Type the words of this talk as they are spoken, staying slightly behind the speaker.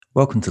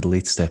Welcome to the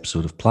latest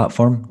episode of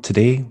Platform.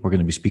 Today, we're going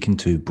to be speaking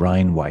to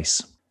Brian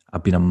Weiss.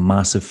 I've been a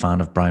massive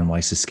fan of Brian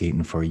Weiss's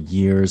skating for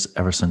years,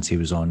 ever since he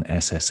was on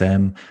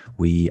SSM.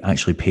 We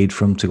actually paid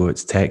for him to go out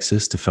to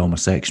Texas to film a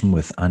section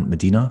with Ant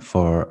Medina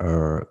for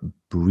our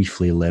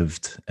briefly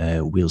lived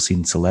Wheel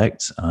Scene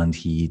Select, and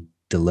he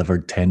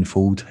delivered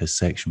tenfold. His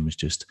section was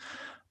just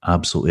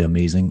absolutely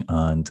amazing,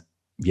 and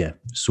yeah,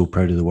 so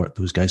proud of the work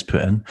those guys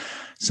put in.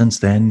 Since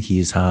then,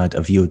 he's had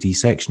a VOD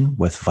section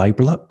with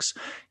Vibrolux.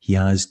 He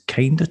has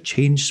kind of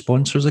changed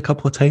sponsors a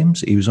couple of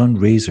times. He was on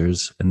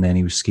Razors, and then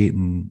he was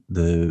skating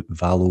the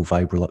Valo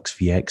Vibrolux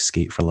VX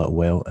skate for a little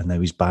while, and now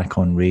he's back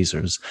on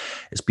Razors.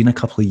 It's been a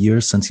couple of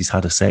years since he's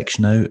had a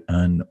section out,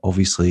 and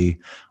obviously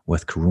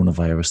with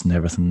coronavirus and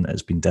everything,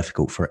 it's been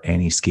difficult for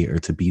any skater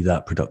to be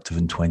that productive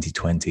in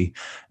 2020.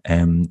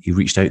 He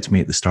reached out to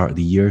me at the start of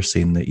the year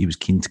saying that he was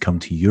keen to come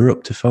to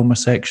Europe to film a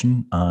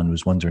section and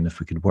was wondering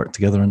if we could work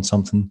together on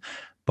something.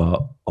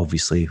 But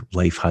obviously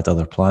life had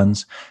other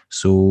plans.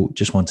 So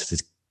just wanted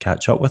to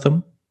catch up with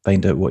him,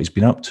 find out what he's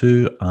been up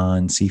to,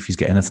 and see if he's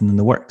got anything in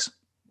the works.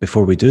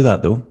 Before we do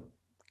that though,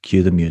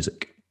 cue the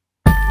music.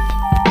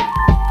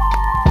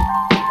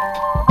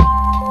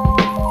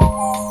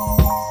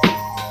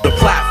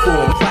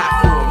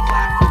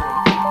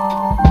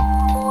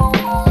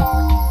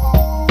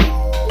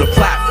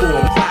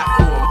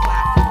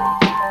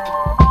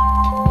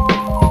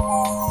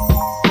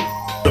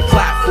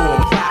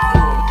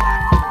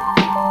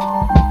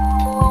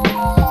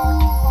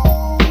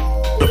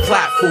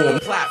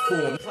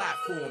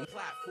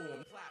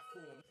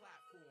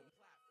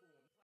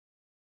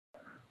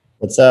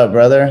 What's up,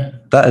 brother?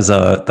 That's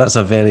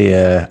a very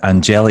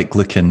angelic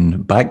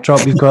looking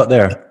backdrop you've got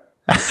there.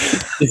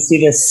 You see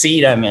this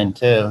seat I'm in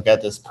too.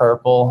 Got this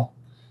purple,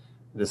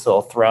 this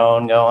little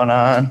throne going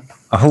on.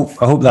 I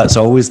hope that's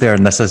always there,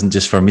 and this isn't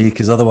just for me,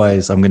 because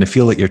otherwise I'm going to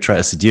feel like you're trying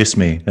to seduce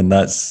me, and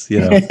that's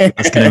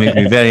that's going to make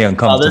me very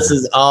uncomfortable. Oh, this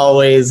is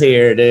always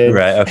here, dude.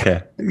 Right?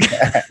 Okay. Is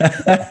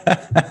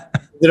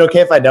it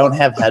okay if I don't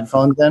have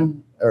headphones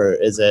in, or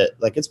is it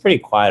like it's pretty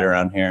quiet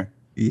around here?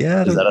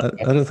 Yeah,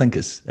 Okay? I don't think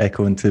it's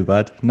echoing too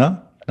bad.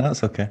 No,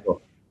 it's okay.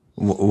 Cool.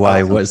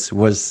 Why? Awesome.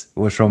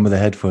 What's wrong with the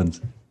headphones?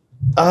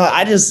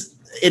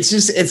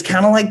 It's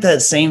kind of like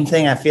that same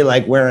thing. I feel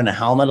like wearing a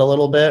helmet a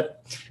little bit,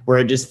 where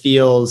it just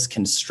feels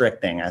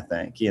constricting. I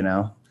think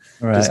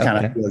Right, just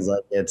kind of feels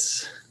like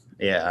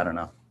I don't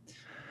know.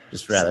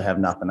 Just rather have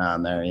nothing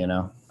on there,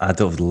 I don't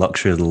have the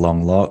luxury of the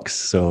long locks,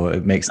 so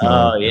it makes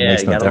no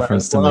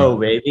difference to me.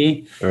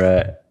 Baby.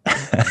 Right.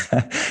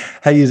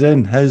 How you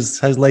doing?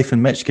 How's life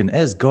in Michigan?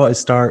 It's got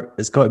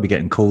to be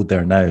getting cold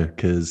there now,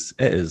 because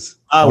it is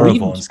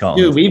horrible in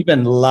Scotland. Dude, we've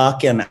been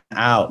lucking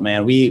out,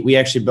 man. We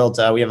actually built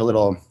we have a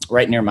little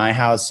right near my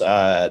house.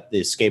 The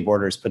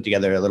skateboarders put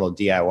together a little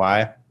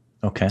DIY.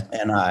 Okay.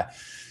 And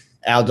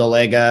Al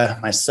Dolega,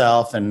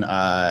 myself, and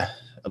a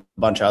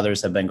bunch of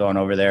others have been going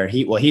over there.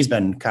 He's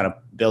been kind of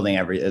building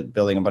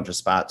a bunch of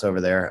spots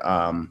over there.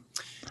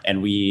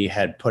 And we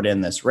had put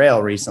in this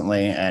rail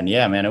recently, and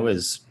yeah, man, it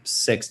was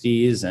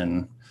 60s,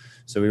 and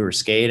so we were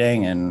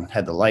skating and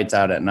had the lights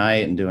out at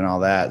night and doing all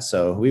that.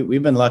 So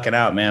we've been lucking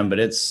out, man. But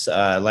it's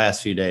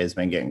last few days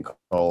been getting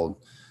cold.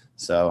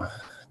 So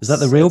is that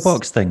the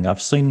Railbox thing?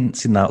 I've seen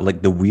that,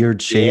 like the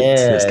weird shape.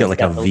 Yeah, it's got like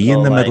a V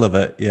in the middle of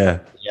it. Yeah.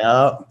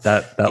 Yeah.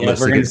 That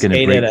looks like it's going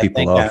to break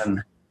people off.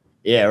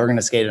 We're going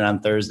to skate it on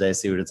Thursday,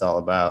 see what it's all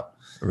about.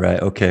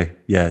 Right. Okay.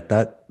 Yeah.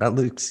 That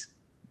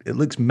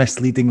looks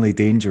misleadingly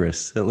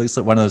dangerous. It looks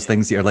like one of those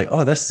things that you're like,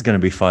 oh, this is going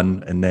to be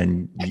fun, and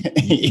then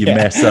you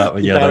mess up,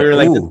 and you're like, we were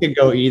like, this could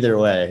go either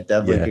way.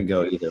 Definitely could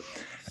go either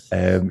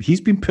way. He's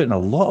been putting a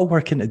lot of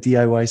work into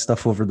DIY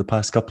stuff over the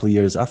past couple of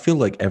years. I feel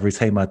like every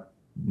time I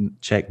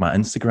check my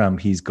Instagram,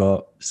 he's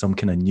got some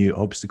kind of new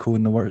obstacle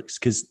in the works,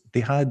 because they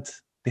had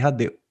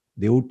the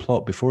old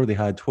plot before. They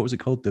had, what was it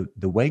called,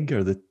 the wig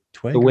or the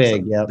twig? The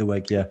wig, yeah. The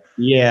wig, yeah.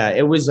 Yeah,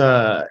 it's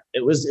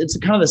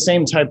kind of the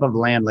same type of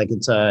land. Like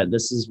was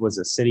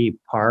a city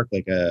park,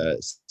 like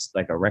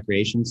a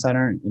recreation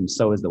center, and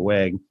so is the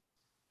wig.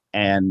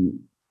 And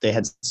they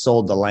had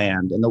sold the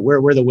land, and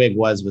where the wig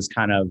was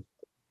kind of,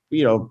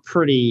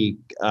 pretty.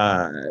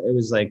 It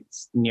was like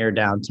near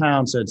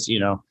downtown, so it's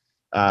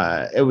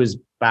it was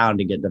bound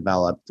to get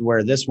developed.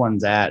 Where this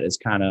one's at is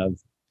kind of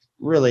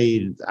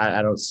really,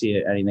 I don't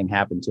see anything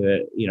happen to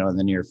it, in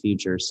the near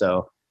future.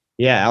 So.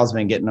 Yeah, Al's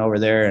been getting over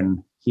there,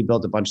 and he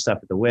built a bunch of stuff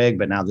at the wig,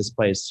 but now this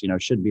place,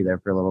 should be there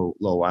for a little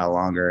while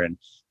longer. And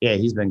yeah,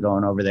 he's been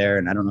going over there,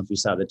 and I don't know if you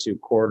saw the two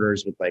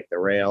quarters with like the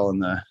rail in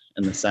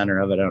the center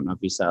of it. I don't know if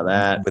you saw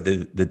that. With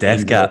the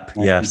death gap.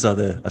 Yeah, I saw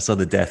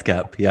the death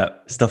gap. Yeah.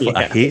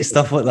 I hate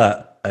stuff like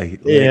that.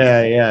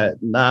 Yeah.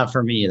 Not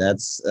for me.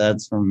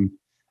 That's from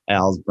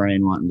Al's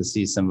brain wanting to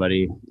see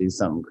somebody do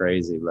something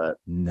crazy, but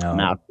no,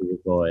 not for your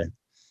boy.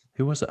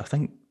 Who was it? I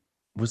think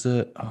was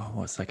it? Oh,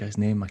 what's that guy's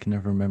name? I can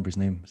never remember his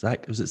name.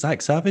 Zach? Was it Zach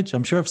Savage?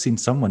 I'm sure I've seen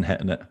someone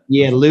hitting it.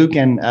 Yeah, Luke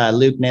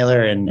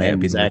Naylor and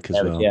Zach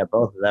Savage. Well. Yeah,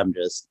 both of them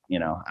just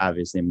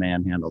obviously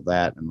manhandled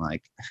that in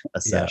like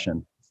a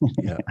session.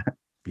 Yeah.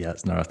 Yeah,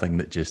 it's another thing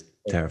that just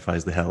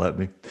terrifies the hell out of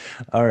me.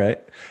 All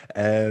right.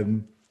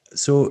 Um,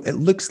 so it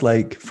looks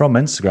like from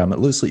Instagram, it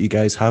looks like you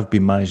guys have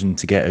been managing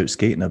to get out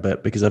skating a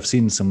bit, because I've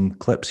seen some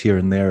clips here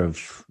and there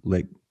of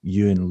like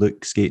you and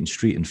Luke skating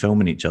street and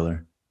filming each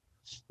other.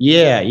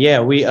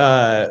 Yeah, we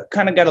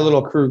kind of got a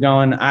little crew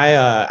going.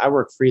 I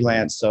work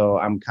freelance, so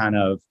I'm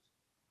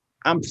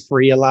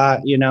free a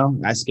lot, you know.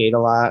 I skate a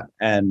lot,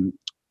 and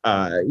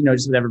you know,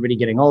 just with everybody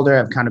getting older,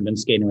 I've kind of been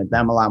skating with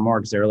them a lot more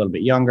because they're a little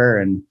bit younger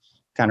and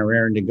kind of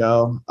raring to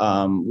go.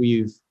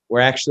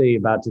 We're actually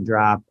about to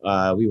drop.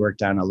 We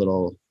worked on a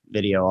little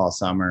video all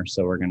summer,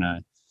 so we're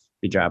gonna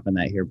be dropping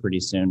that here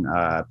pretty soon.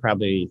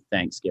 Probably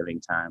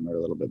Thanksgiving time or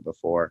a little bit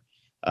before.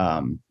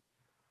 Um,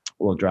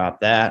 we'll drop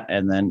that,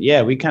 and then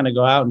yeah, we kind of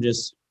go out and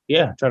just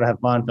try to have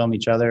fun, film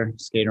each other,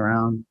 skate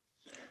around,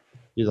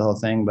 do the whole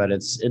thing. But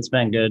it's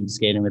been good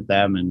skating with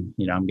them, and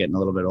you know, I'm getting a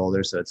little bit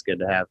older, so it's good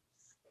to have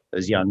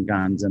those young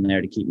guns in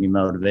there to keep me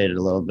motivated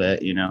a little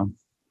bit, you know.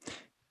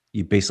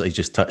 You basically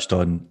just touched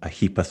on a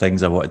heap of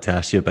things I wanted to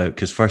ask you about.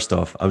 Because first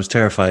off, I was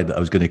terrified that I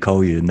was going to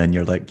call you, and then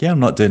you're like, "Yeah, I'm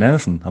not doing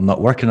anything. I'm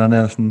not working on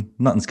anything.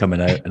 Nothing's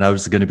coming out." And I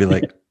was going to be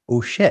like,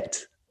 "Oh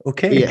shit.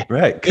 Okay, Yeah,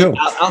 right, cool."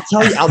 I'll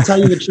tell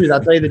you the truth.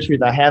 I'll tell you the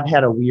truth. I have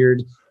had a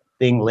weird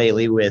thing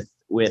lately with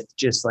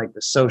just like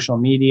the social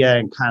media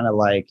and kind of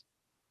like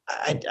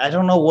I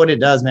don't know what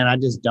it does, man. I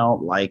just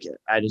don't like it.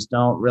 I just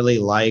don't really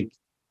like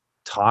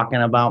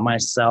talking about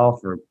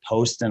myself or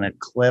posting a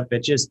clip.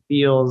 It just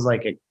feels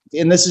like it,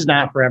 and this is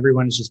not for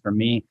everyone, it's just for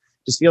me.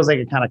 It just feels like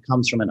it kind of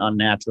comes from an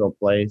unnatural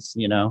place,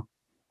 you know.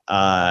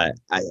 I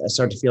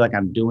start to feel like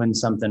I'm doing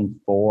something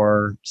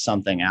for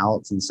something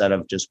else instead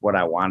of just what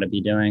I want to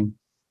be doing.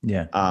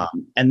 Yeah.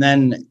 And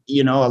then,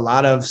 you know, a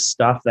lot of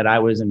stuff that I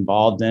was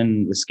involved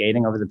in with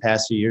skating over the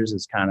past few years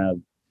is kind of,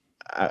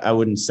 I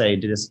wouldn't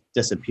say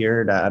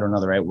disappeared. I don't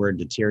know the right word,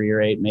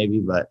 deteriorate maybe,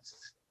 but,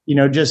 you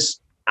know,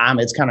 just,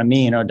 it's kind of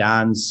me, you know.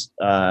 Don's,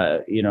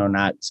 you know,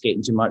 not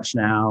skating too much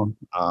now.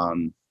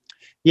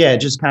 Yeah, it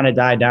just kind of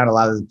died down. A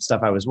lot of the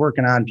stuff I was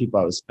working on, people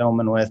I was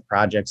filming with,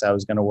 projects I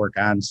was going to work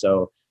on.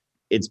 So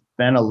it's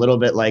been a little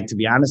bit like, to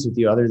be honest with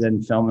you, other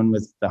than filming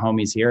with the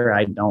homies here,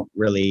 I don't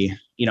really,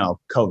 you know,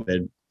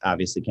 COVID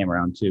obviously came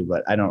around too,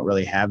 but I don't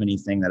really have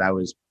anything that I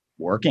was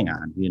working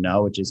on, you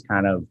know, which is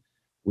kind of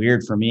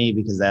weird for me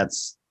because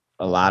that's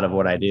a lot of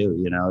what I do,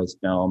 you know, is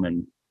film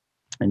and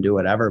do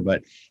whatever.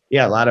 But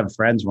yeah, a lot of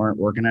friends weren't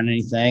working on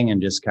anything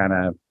and just kind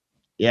of,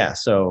 yeah.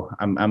 So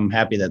I'm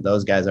happy that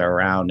those guys are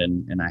around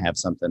and I have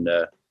something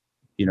to,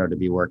 you know, to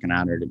be working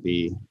on or to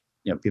be,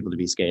 you know, people to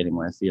be skating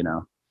with, you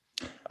know.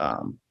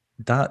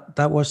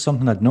 That was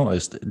something I'd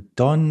noticed.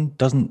 Don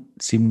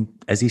doesn't seem,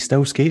 is he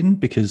still skating?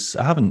 Because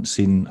I haven't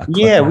seen a clip.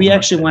 Yeah, we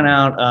actually went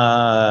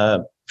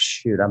out,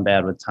 shoot, I'm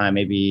bad with time,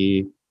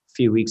 maybe a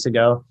few weeks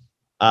ago.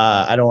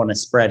 I don't want to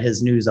spread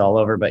his news all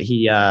over, but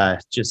he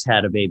just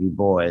had a baby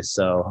boy.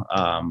 So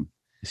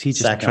is he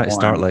just trying to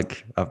start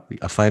like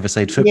a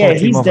five-a-side football yeah,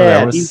 team he's over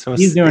dad. there?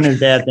 He's doing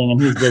his dad thing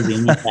and he's busy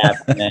and he's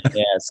happy.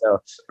 Yeah,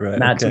 so right,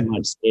 not too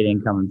much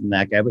skating coming from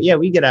that guy. But yeah,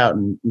 we get out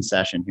in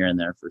session here and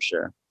there for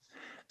sure.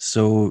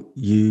 So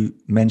you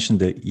mentioned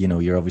that, you know,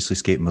 you're obviously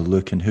skating with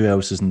Luke, and who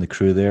else is in the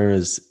crew there?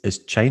 Is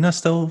China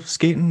still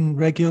skating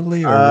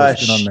regularly, or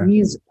what's going on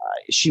there?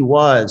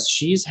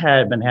 She's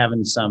been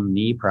having some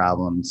knee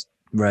problems.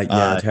 Right.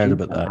 Yeah, I'd heard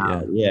about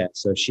that. Yeah.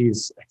 So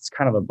it's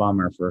kind of a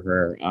bummer for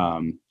her.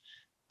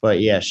 But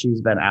yeah,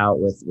 she's been out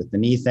with the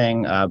knee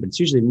thing. But it's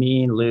usually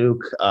me,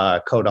 Luke,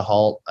 Coda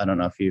Halt. I don't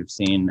know if you've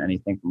seen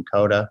anything from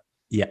Coda.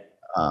 Yeah.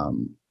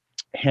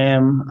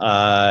 Him,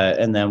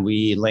 and then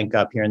we link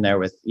up here and there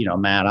with, you know,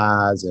 Matt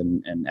Oz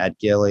and Ed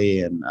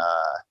Gilly and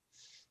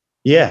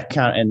yeah,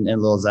 kind of, and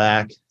little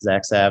Zach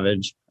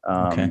Savage.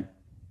 Okay.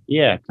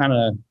 Yeah, kind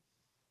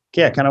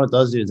of with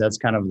those dudes. That's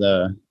kind of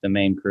the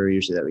main crew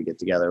usually that we get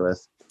together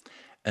with.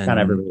 And kind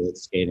of everybody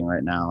that's skating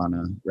right now on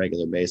a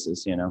regular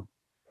basis, you know.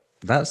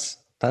 That's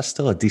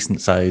still a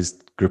decent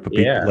sized group of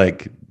people. Yeah.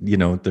 Like, you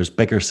know, there's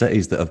bigger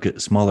cities that have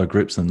got smaller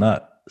groups than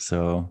that.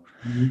 So,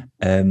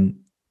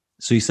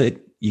 so you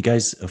said you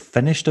guys have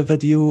finished a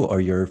video, or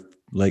you're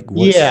like,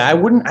 yeah,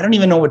 I don't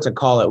even know what to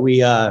call it. We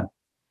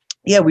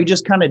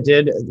just kind of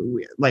did,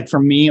 like, for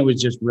me, it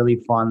was just really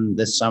fun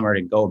this summer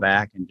to go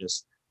back and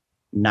just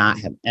not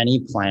have any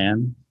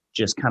plan,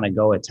 just kind of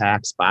go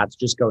attack spots,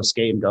 just go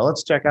skate and go,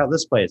 let's check out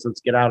this place.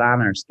 Let's get out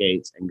on our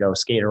skates and go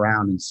skate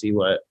around and see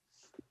what,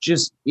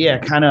 just, yeah,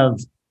 kind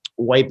of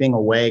wiping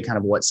away kind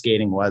of what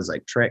skating was,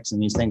 like tricks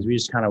and these things. We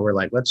just kind of were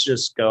like, let's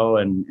just go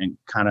and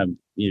kind of,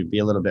 you know, be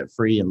a little bit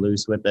free and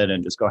loose with it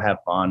and just go have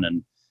fun.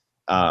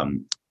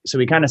 And so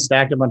we kind of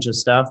stacked a bunch of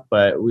stuff,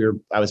 but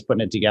I was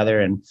putting it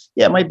together, and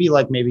yeah, it might be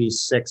like maybe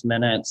 6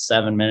 minutes,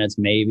 7 minutes,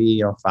 maybe,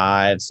 you know,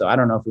 5. So I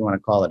don't know if we want to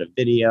call it a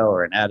video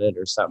or an edit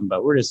or something,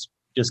 but we're just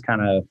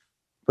kind of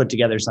put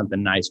together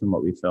something nice from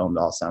what we filmed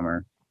all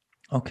summer.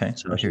 Okay.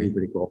 So it should be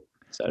pretty cool.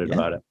 Excited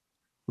about it.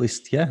 At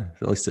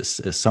least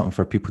it's something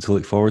for people to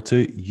look forward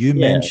to. You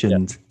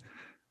mentioned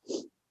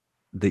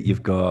that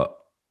you've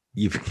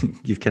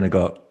kind of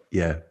got,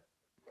 you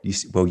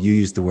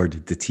used the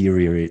word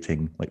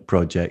deteriorating, like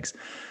projects.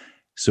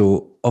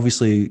 So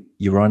obviously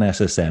you were on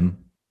SSM,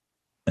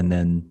 and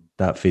then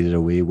that faded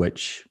away,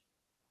 which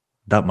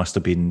that must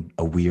have been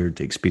a weird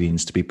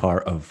experience to be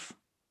part of,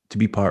 to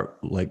be part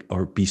like,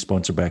 or be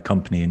sponsored by a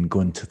company and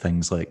going to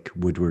things like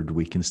Woodward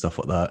Week and stuff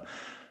like that,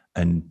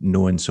 and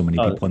knowing so many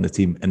Oh, people on the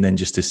team, and then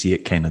just to see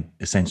it kind of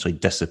essentially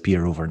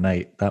disappear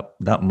overnight.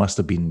 That must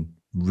have been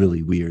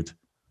really weird.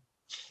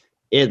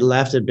 it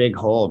left a big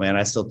hole, man.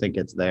 I still think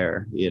it's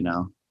there, you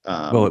know.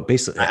 Well, it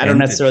basically I don't ended.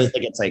 necessarily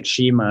think it's like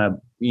Shima,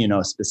 you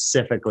know,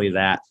 specifically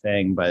that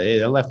thing, but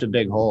it left a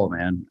big hole,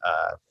 man,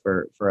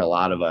 for a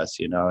lot of us,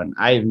 you know. And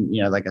I,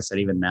 you know, like I said,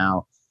 even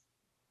now,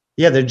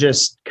 yeah, they're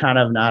just kind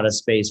of not a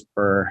space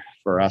for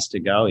us to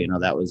go. You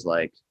know, that was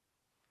like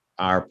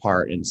our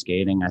part in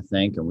skating, I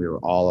think, and we were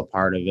all a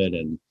part of it.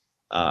 And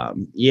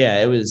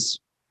yeah, it was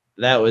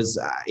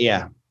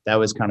yeah, that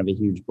was kind of a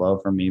huge blow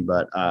for me.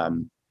 But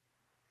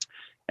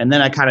and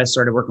then I kind of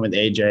started working with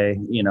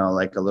AJ, you know,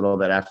 like a little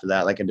bit after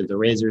that. Like I did the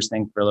Razors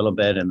thing for a little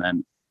bit, and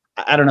then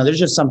I don't know. There's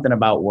just something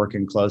about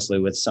working closely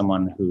with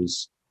someone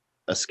who's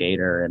a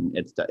skater, and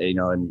it's, you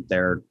know, and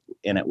they're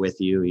in it with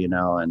you, you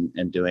know,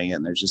 and doing it.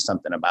 And there's just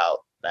something about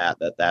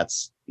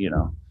that's, you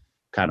know,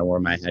 kind of where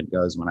my head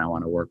goes when I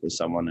want to work with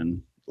someone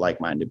and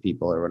like-minded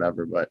people or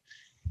whatever. But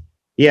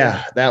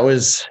yeah, that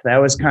was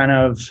kind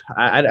of,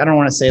 I don't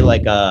want to say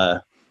like I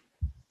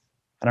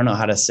don't know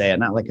how to say it,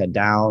 not like a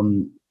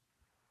down,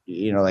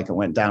 you know, like it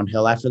went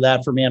downhill after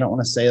that for me. I don't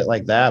want to say it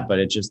like that, but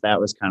it just, that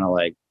was kind of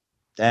like,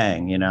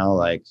 dang, you know,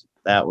 like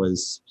that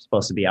was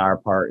supposed to be our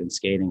part in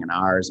skating and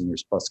ours, and we are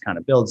supposed to kind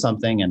of build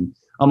something, and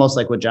almost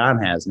like what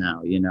John has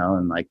now, you know,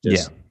 and like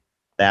just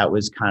that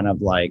was kind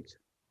of like,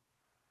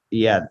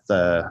 yeah,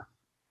 the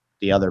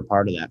other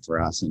part of that for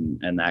us,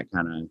 and that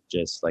kind of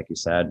just, like you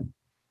said,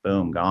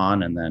 boom,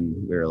 gone. And then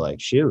we were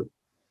like, shoot.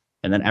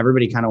 And then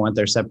everybody kind of went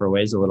their separate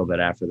ways a little bit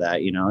after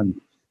that, you know. And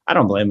I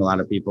don't blame a lot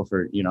of people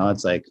for, you know,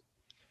 it's like,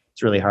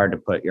 it's really hard to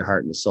put your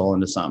heart and soul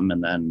into something,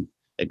 and then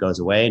it goes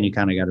away, and you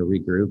kind of got to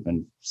regroup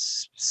and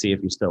see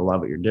if you still love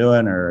what you're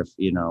doing, or if,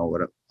 you know,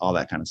 what all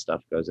that kind of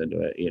stuff goes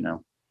into it, you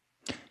know.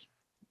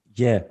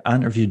 Yeah, I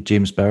interviewed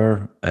James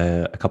Bauer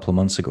a couple of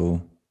months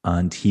ago,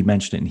 and he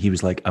mentioned it, and he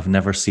was like, I've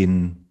never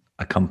seen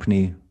a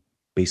company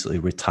basically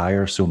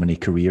retire so many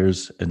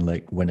careers and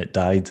like when it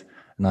died.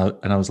 And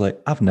I was like,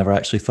 I've never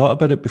actually thought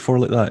about it before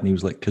like that. And he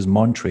was like, because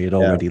Montre had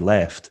already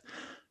left,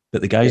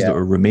 but the guys that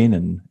were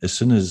remaining, as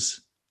soon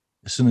as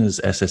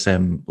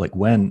SSM like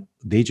went,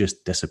 they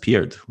just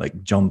disappeared.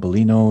 Like John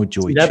Bellino,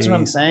 Joey That's Chase. what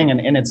I'm saying.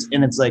 And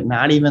it's like,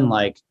 not even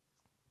like,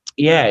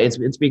 yeah,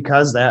 it's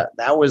because that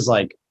was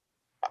like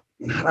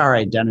not our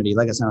identity.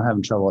 Like I said, I'm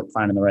having trouble like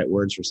finding the right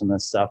words for some of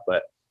this stuff,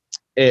 but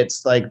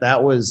it's like,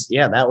 that was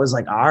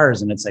like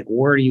ours. And it's like,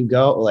 where do you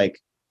go? Like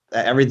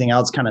everything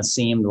else kind of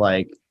seemed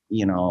like,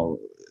 you know,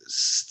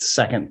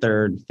 second,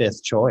 third,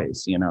 fifth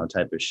choice, you know,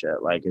 type of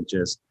shit. Like it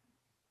just,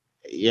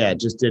 yeah, it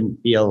just didn't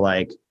feel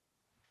like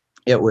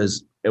it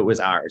was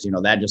ours, you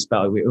know. That just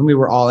felt, we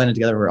were all in it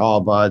together, we were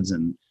all buds,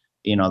 and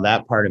you know,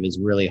 that part of it is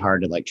really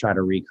hard to like try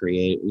to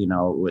recreate, you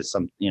know, with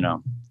some, you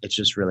know, it's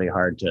just really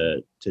hard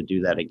to do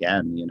that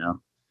again, you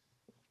know.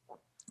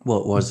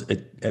 Well,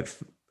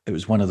 it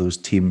was one of those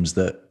teams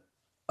that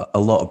a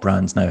lot of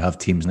brands now have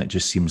teams, and it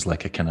just seems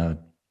like a kind of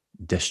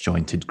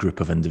disjointed group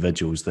of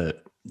individuals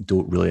that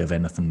don't really have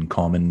anything in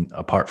common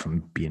apart from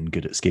being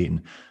good at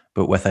skating.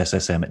 But with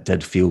SSM, it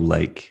did feel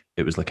like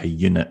it was like a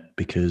unit,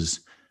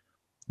 because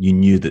you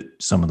knew that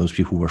some of those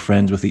people were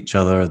friends with each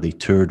other. They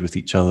toured with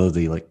each other.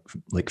 They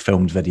like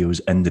filmed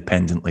videos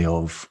independently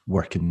of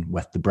working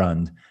with the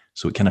brand.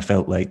 So it kind of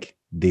felt like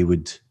they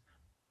would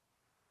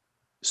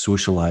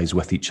socialize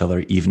with each other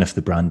even if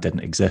the brand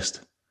didn't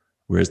exist.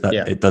 Whereas that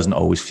it doesn't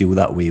always feel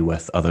that way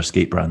with other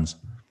skate brands.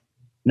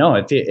 No,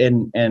 if it,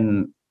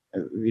 and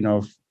you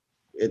know,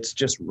 it's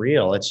just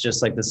real. It's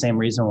just like the same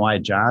reason why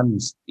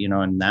John's, you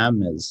know, and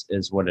them is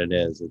what it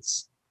is.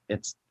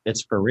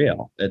 It's for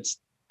real. It's,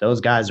 those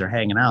guys are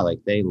hanging out, like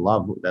they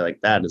love, like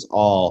that is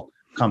all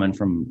coming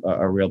from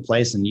a real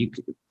place, and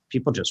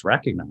people just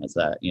recognize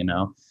that, you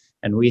know.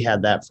 And we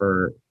had that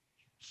for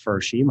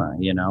Shima,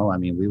 you know. I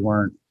mean, we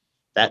weren't,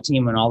 that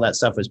team and all that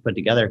stuff was put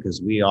together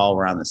because we all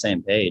were on the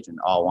same page and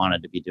all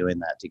wanted to be doing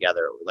that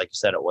together. Like you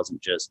said, it wasn't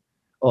just,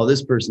 oh,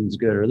 this person's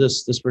good, or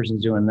this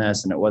person's doing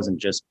this, and it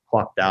wasn't just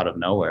plucked out of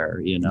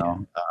nowhere, you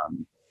know.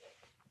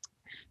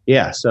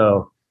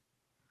 So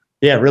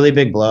yeah, really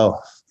big blow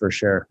for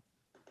sure.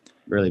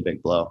 Really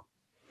big blow.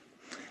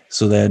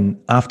 So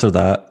then after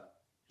that,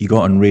 you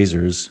got on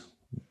Razors.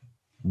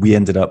 We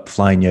ended up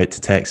flying you out to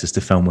Texas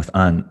to film with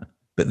Ant.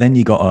 But then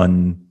you got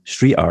on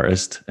Street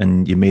Artist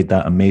and you made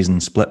that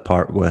amazing split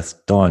part with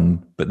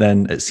Don. But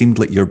then it seemed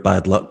like your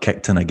bad luck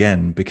kicked in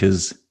again,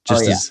 because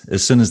just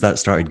as soon as that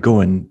started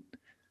going,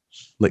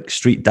 like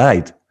Street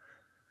died.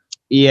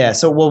 Yeah.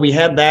 So, well, we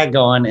had that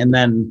going, and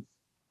then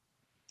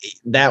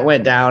that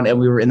went down,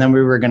 and then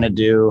we were going to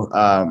do,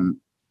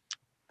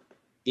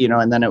 you know,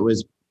 and then it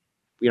was,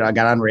 you know, I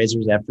got on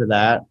Razors after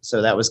that.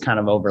 So that was kind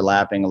of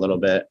overlapping a little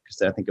bit,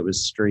 because I think it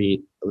was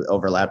Street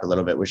overlapped a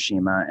little bit with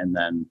Shima. And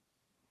then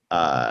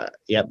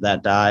Yep,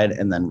 that died.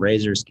 And then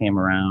Razors came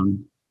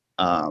around.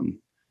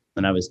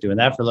 And I was doing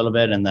that for a little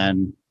bit. And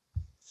then,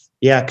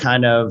 yeah,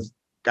 kind of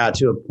got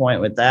to a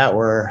point with that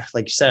where,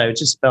 like you said, it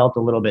just felt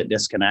a little bit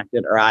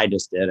disconnected, or I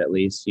just did, at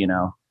least,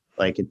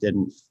 like it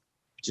didn't,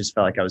 just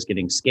felt like I was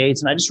getting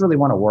skates, and I just really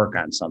want to work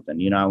on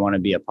something. I want to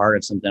be a part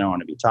of something. I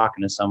want to be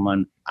talking to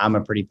someone. I'm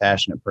a pretty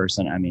passionate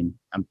person. I mean,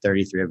 I'm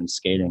 33. I've been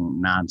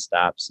skating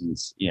nonstop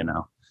since,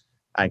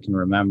 I can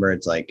remember.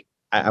 It's like,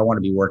 I want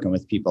to be working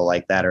with people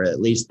like that, or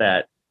at least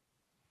that,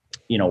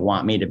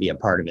 want me to be a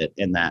part of it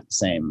in that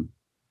same,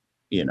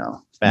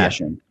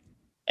 fashion. Yeah.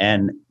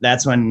 And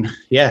that's when,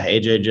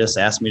 AJ just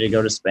asked me to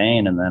go to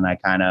Spain. And then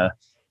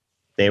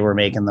they were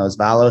making those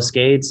Valo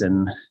skates,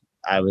 and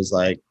I was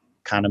like,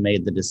 kind of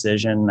made the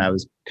decision. I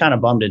was kind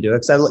of bummed to do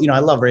it, because I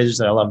love Razors,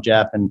 and I love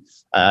Jeff, and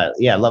I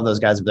love those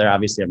guys up there.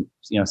 Obviously,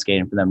 I'm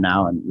skating for them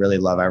now and really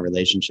love our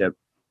relationship.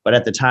 But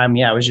at the time,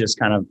 I was just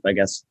kind of, I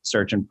guess,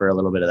 searching for a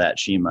little bit of that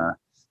Shima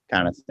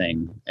kind of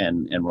thing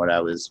and what I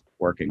was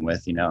working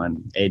with, and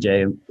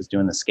AJ was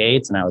doing the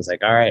skates, and I was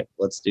like, all right,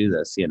 let's do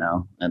this,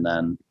 and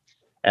then,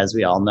 as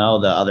we all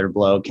know, the other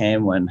blow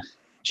came when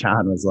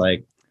John was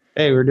like,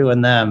 hey, we're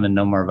doing them and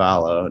no more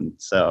Valo. And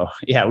so,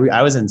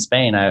 I was in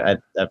Spain. I'm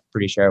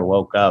pretty sure I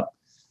woke up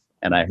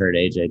and I heard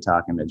AJ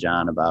talking to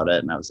John about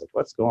it. And I was like,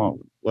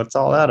 what's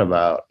all that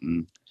about?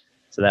 And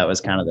so that was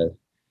kind of the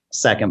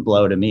second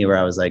blow to me, where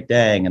I was like,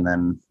 dang. And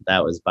then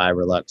that was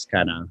Vibrolux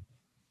kind of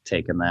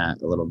taking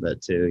that a little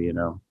bit too,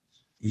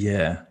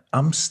 Yeah,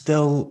 I'm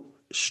still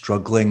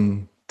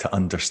struggling to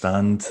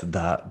understand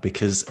that,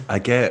 because I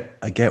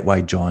get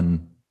why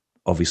John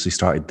obviously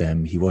started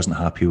them. He wasn't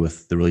happy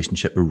with the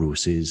relationship with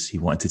Roses. He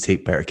wanted to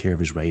take better care of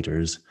his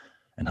riders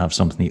and have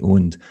something he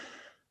owned.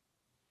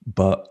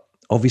 But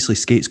obviously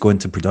skates go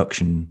into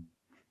production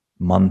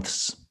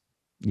months,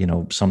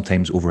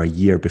 sometimes over a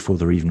year before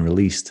they're even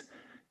released.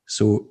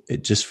 So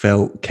it just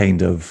felt like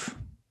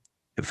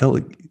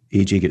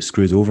AJ gets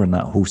screwed over in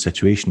that whole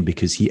situation,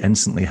 because he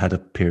instantly had a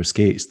pair of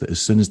skates that as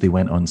soon as they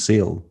went on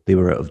sale, they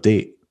were out of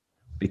date,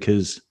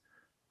 because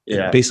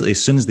basically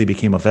as soon as they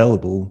became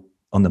available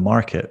on the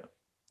market,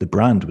 the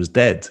brand was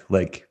dead.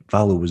 Like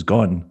Valo was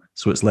gone.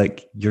 So it's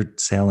like you're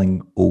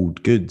selling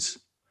old goods.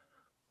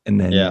 And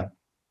then all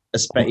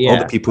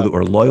the people that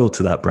were loyal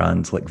to that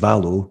brand, like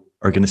Valo,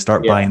 are going to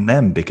start buying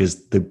them,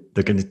 because they're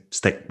going to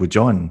stick with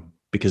John,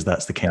 because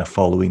that's the kind of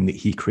following that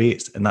he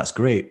creates. And that's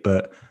great.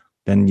 But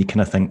then you kind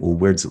of think, well,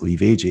 where does it leave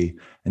AJ?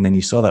 And then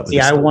you saw that with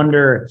I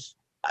wonder,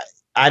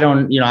 I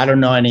don't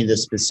know any of the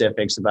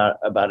specifics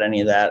about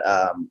any of that.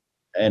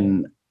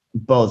 And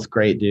both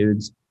great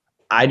dudes.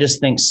 I just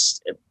think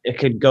it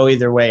could go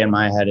either way in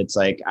my head. It's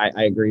like,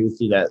 I agree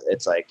with you that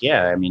it's like,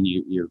 I mean,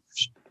 you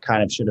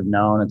kind of should have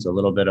known. It's a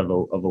little bit of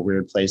a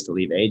weird place to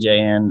leave AJ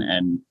in.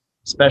 And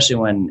especially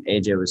when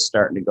AJ was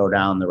starting to go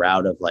down the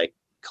route of like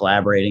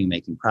collaborating,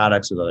 making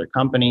products with other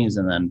companies.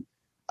 And then,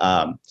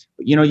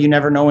 you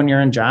never know when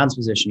you're in John's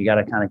position. You got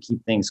to kind of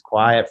keep things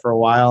quiet for a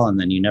while. And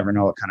then you never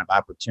know what kind of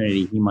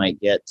opportunity he might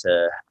get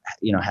to,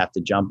 have to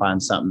jump on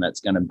something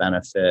that's going to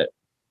benefit,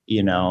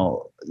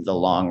 the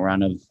long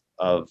run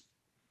of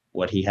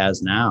what he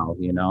has now,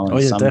 and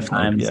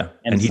definitely. Yeah.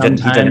 And he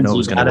didn't know it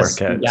was going to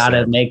work out. You got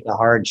to make the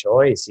hard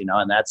choice,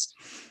 and that's,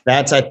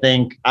 I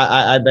think,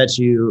 I bet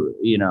you,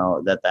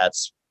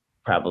 that's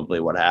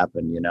probably what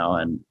happened,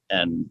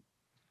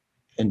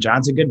 and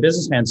John's a good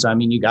businessman. So, I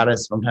mean, you got to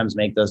sometimes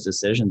make those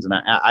decisions. And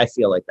I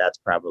feel like that's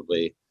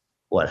probably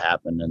what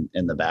happened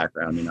in the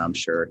background. I'm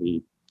sure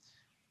he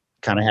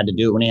kind of had to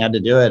do it when he had to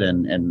do it,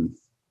 and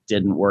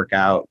didn't work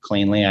out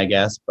cleanly, I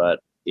guess. But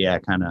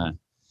kind of,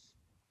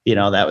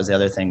 that was the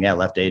other thing.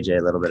 Left AJ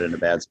a little bit in a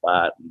bad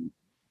spot.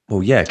 Well,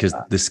 because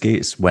the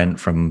skates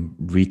went from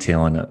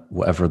retailing at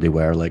whatever they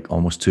were, like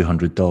almost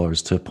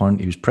 $200, to a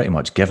point he was pretty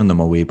much giving them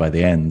away by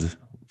the end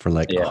for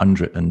like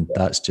 $100, and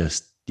that's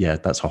just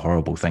that's a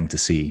horrible thing to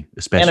see.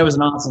 Especially, and it was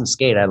an awesome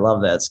skate. I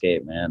love that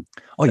skate, man.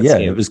 Oh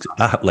it was.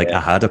 I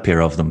had a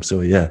pair of them,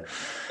 so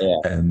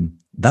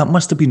that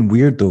must have been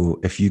weird though,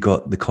 if you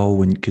got the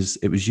call because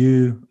it was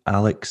you,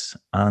 Alex,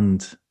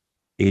 and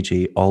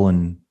AJ all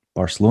in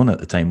Barcelona at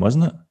the time,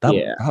 wasn't it?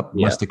 That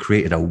must have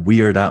created a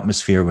weird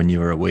atmosphere when you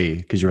were away,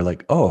 because you were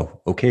like,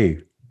 oh, okay.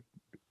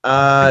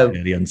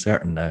 Very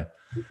uncertain now.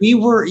 We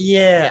were,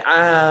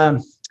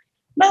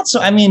 not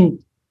so. I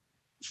mean,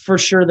 for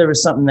sure there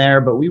was something there,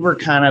 but we were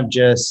kind of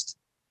just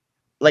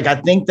like, I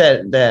think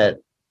that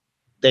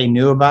they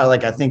knew about,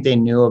 like, I think they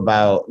knew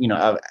about,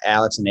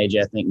 Alex and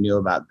AJ, I think knew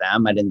about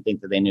them. I didn't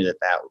think that they knew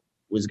that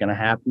was going to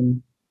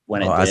happen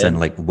when it did. As in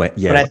like, but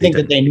I think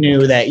that they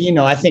knew that,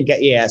 I think,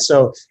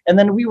 So, and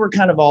then we were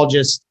kind of all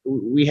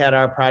we had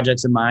our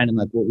projects in mind and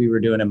like what we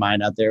were doing in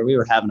mind out there. We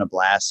were having a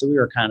blast. So we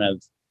were kind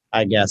of,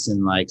 I guess,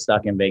 in like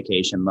stuck in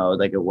vacation mode.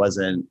 Like it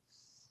wasn't,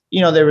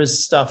 there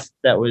was stuff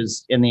that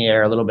was in the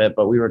air a little bit,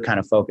 but we were kind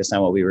of focused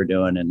on what we were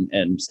doing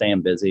and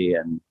staying busy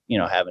and,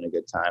 having a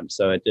good time.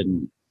 So it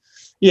didn't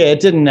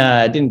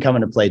come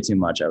into play too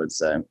much, I would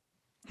say.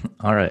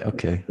 All right.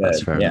 Okay.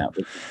 That's fair. Yeah.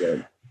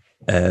 Good.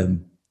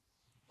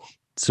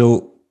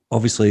 So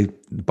obviously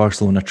the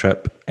Barcelona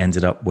trip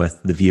ended up with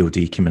the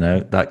VOD coming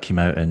out. That came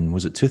out in,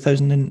 was it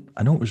 2000?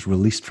 I know it was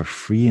released for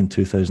free in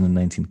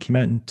 2019. Came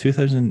out in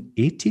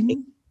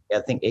 2018? Yeah,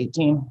 I think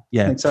 18. I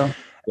Yeah. think so.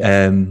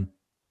 Yeah.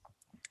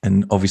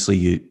 And obviously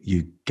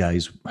you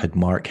guys had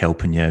Mark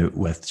helping you out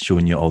with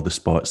showing you all the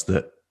spots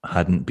that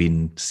hadn't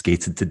been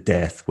skated to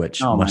death,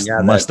 which Oh my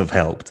God, must have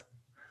helped.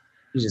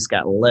 He just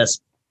got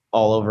lisp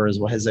all over his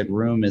like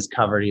room is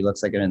covered. He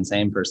looks like an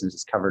insane person,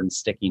 just covered in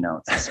sticky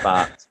notes and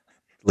spots.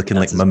 Looking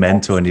like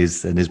Memento in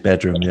his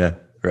bedroom. Yeah.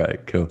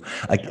 Right. Cool.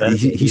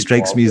 He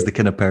strikes me as the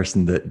kind of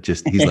person that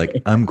just, he's like,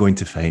 I'm going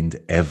to find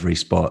every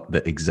spot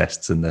that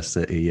exists in this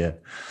city. Yeah.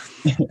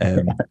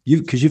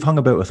 Because you've hung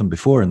about with him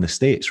before in the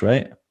States,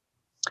 right?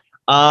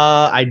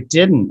 I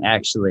didn't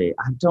actually.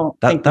 I don't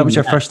think that was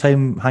your first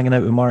time hanging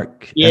out with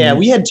Mark. Yeah,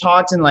 we had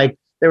talked and like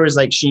there was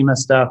like Shima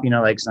stuff, you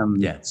know, like some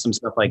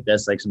stuff like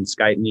this, like some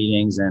Skype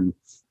meetings and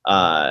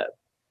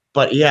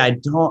but yeah, I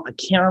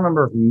can't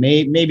remember if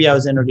maybe I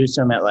was introduced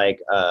to him at like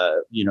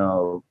you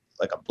know,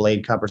 like a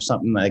Blade Cup or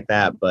something like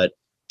that, but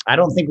I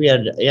don't think we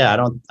had I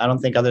don't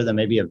think other than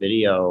maybe a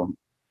video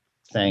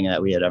thing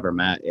that we had ever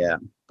met. Yeah.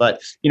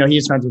 But you know,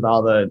 he's friends with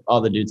all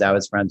the dudes I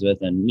was friends with,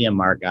 and me and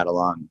Mark got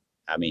along.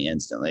 I mean,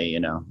 instantly, you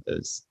know, it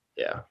was,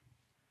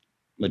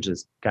 which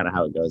is kind of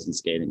how it goes in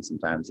skating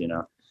sometimes, you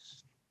know.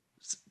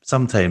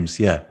 Sometimes,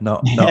 yeah,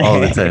 not all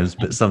the times,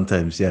 but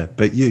sometimes, yeah.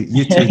 But you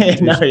two,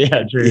 no,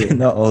 yeah, true. Yeah,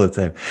 not all the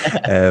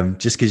time.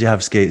 Just because you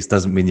have skates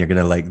doesn't mean you're going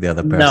to like the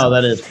other person. No,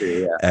 that is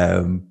true.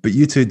 Yeah. But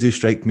you two do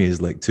strike me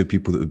as like two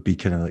people that would be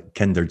kind of like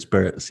kindred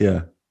spirits.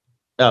 Yeah.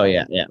 Oh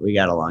yeah, we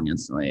got along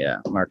instantly. Yeah,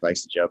 Mark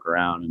likes to joke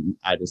around, and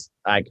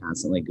I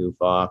constantly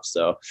goof off.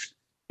 So,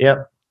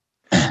 yep.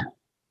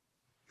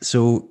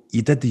 So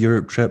you did the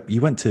Europe trip. You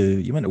went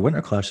to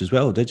Winter Clash as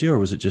well, did you, or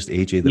was it just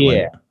AJ that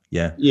went?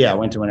 Yeah, I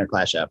went to Winter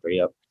Clash after.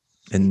 Yep.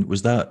 And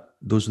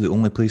those were the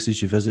only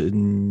places you visited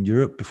in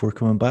Europe before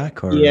coming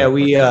back, or? Yeah,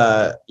 we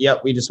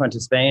just went to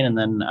Spain, and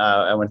then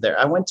I went there.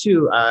 I went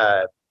to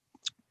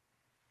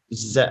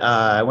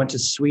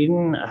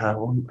Sweden. I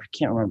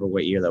can't remember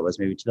what year that was.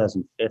 Maybe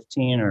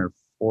 2015 or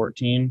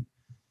 14.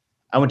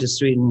 I went to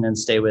Sweden and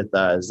stayed with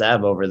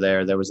Zeb over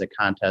there. There was a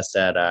contest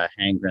at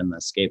Hangren,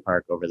 the skate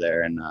park over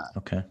there, and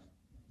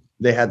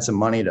they had some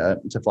money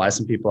to fly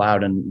some people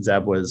out. And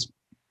Zeb was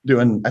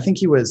doing, I think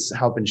he was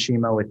helping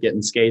Shima with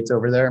getting skates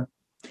over there,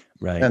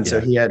 right? And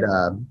so he had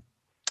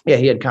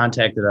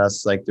contacted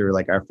us like through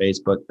like our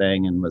Facebook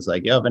thing and was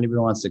like, "Yo, if anybody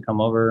wants to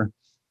come over,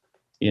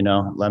 you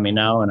know, let me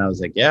know." And I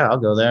was like, "Yeah, I'll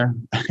go there."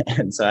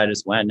 And so I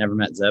just went. Never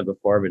met Zeb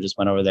before, but just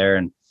went over there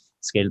and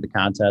skated the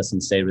contest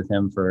and stayed with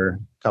him for a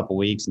couple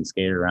weeks and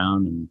skated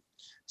around. And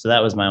so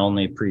that was my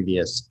only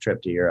previous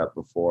trip to Europe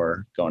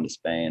before going to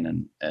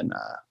Spain and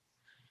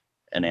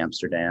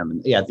Amsterdam.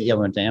 And I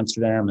went to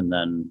Amsterdam and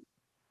then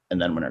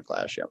Winter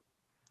Clash. Yep.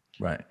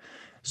 Right.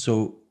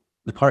 So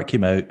the part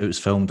came out, it was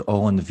filmed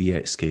all on the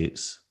VX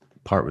skates. The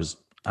part was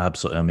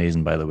absolutely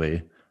amazing, by the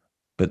way.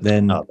 But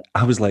then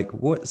I was like,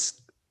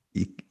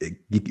 you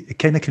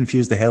kind of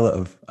confused the hell out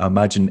of, I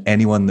imagine,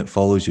 anyone that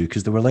follows you,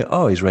 because they were like,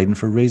 "Oh, he's riding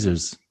for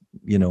Razors,"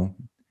 you know,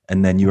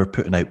 and then you were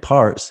putting out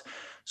parts,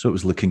 so it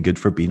was looking good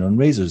for being on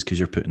Razors because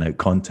you're putting out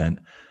content.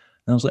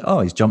 And I was like,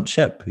 "Oh, he's jumped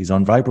ship. He's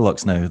on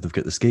Vibrolux now. They've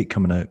got the skate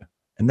coming out."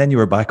 And then you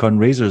were back on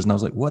Razors, and I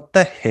was like, "What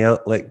the hell?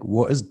 Like,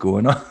 what is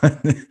going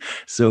on?"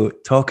 So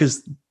talk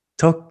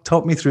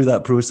me through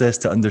that process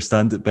to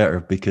understand it better,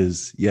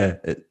 because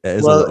it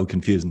is a little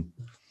confusing.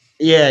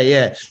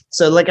 Yeah.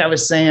 So like I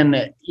was saying,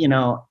 you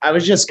know, I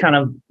was just kind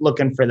of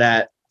looking for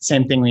that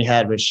same thing we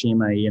had with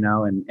Shima, you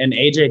know, and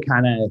AJ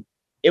kind of,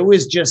 it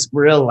was just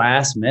real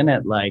last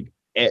minute. Like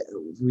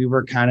we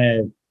were kind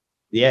of,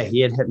 he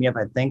had hit me up.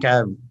 I think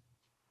I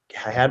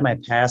had my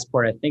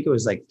passport. I think it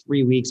was like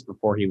 3 weeks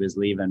before he was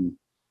leaving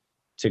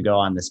to go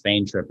on the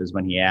Spain trip is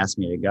when he asked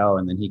me to go.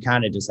 And then he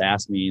kind of just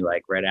asked me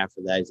like right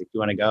after that, he's like, "Do you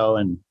want to go?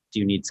 And do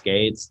you need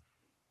skates?"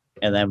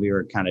 And then we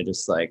were kind of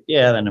just like,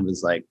 yeah, then it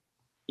was like,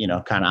 you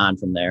know, kind of on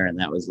from there. And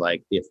that was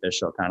like the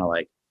official kind of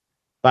like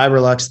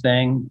Vibrolux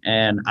thing.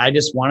 And I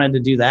just wanted to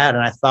do that.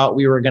 And I thought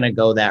we were going to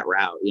go that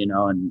route, you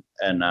know, and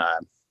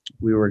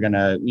we were going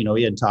to, you know,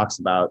 we had talks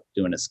about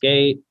doing a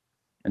skate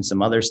and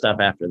some other stuff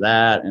after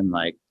that. And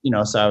like, you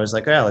know, so I was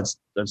like, "Oh,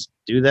 let's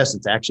do this.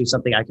 It's actually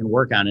something I can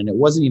work on." And it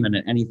wasn't even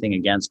anything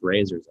against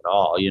Razors at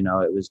all. You know,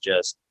 it was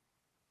just,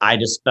 I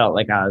just felt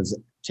like I was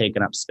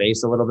taking up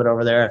space a little bit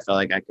over there. I felt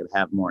like I could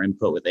have more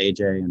input with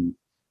AJ and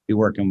be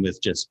working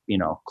with just, you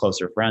know,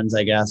 closer friends,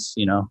 I guess,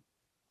 you know.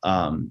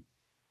 And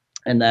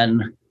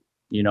then,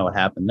 you know, what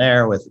happened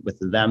there with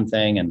the them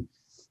thing, and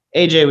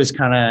AJ was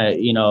kind of,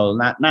 you know,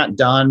 not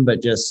done,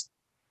 but just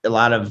a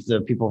lot of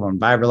the people from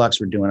Vibrolux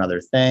were doing other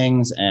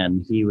things.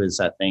 And he was,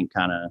 I think,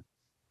 kind of,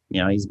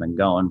 you know, he's been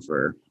going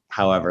for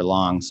however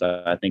long.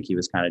 So I think he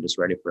was kind of just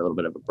ready for a little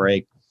bit of a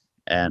break.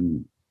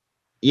 And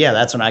yeah,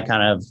 that's when I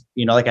kind of,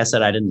 you know, like I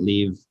said, I didn't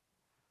leave,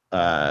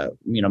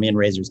 you know, me and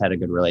Razors had a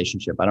good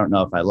relationship. I don't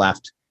know if I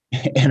left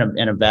in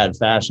a bad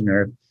fashion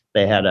or if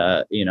they had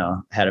a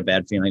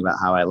bad feeling about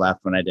how I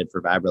left when I did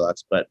for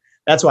Vibrolux, but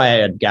that's why I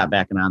had got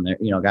back on there.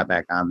 Got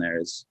back on there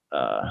is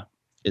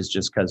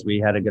just because we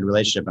had a good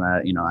relationship, and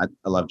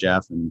I love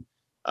Jeff and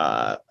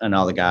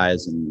all the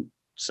guys, and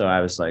so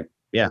I was like,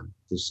 yeah,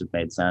 this just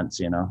made sense.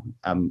 If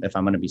I'm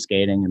going to be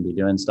skating and be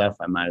doing stuff,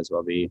 I might as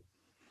well be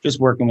just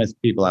working with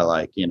people I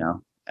like.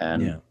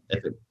 And Yeah.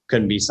 if it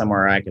couldn't be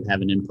somewhere I could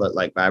have an input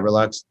like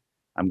Vibrolux,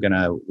 I'm going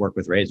to work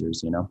with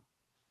razors.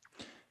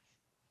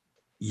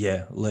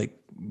 Yeah, like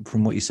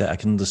from what you said, I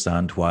can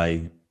understand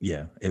why,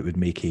 yeah, it would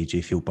make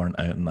AJ feel burnt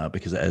out in that,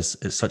 because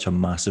it's such a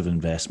massive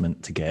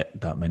investment to get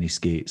that many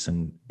skates,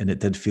 and it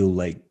did feel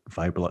like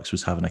Vibrolux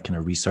was having a kind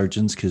of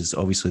resurgence, because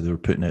obviously they were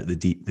putting out the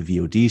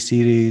VOD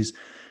series,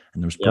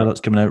 and there was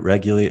products coming out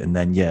regularly, and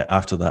then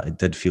after that it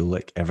did feel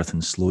like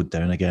everything slowed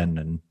down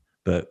again,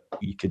 but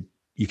you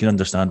can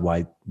understand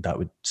why that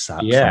would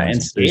sap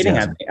and skating,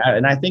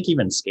 I think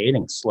even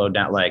skating slowed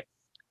down. Like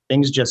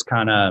things just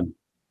kind of.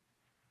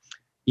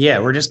 Yeah,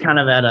 we're just kind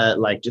of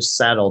at just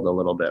settled a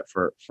little bit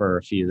for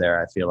a few there.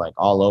 I feel like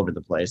all over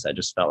the place. I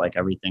just felt like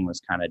everything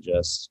was kind of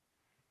just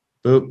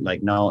boop,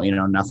 like no,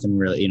 nothing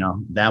really,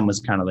 them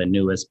was kind of the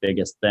newest,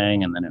 biggest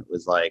thing. And then it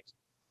was like,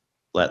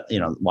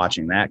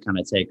 watching that kind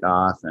of take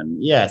off.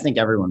 And yeah, I think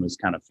everyone was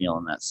kind of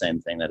feeling that same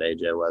thing that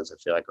AJ was,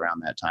 I feel like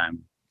around that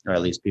time, or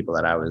at least people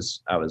that I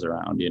was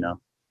around,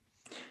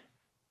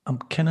 I'm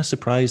kind of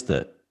surprised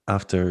that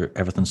after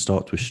everything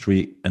stopped with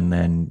Street, and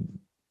then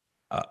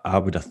I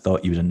would have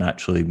thought you would have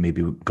naturally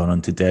maybe gone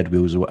on to Dead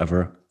Wheels or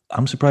whatever.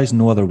 I'm surprised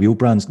no other wheel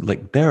brands,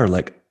 like there are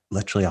like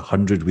literally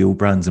 100 wheel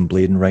brands in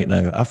blading right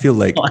now. I feel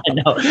like I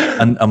know.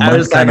 And a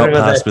month cannot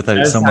pass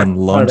without someone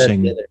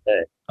launching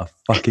a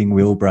fucking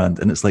wheel brand.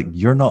 And it's like,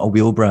 you're not a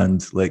wheel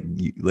brand.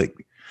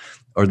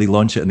 Or they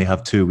launch it and they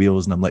have two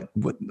wheels. And I'm like,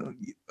 what?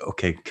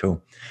 Okay,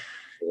 cool.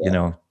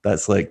 Yeah.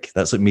 That's like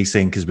me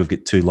saying, because we've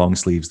got two long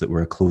sleeves that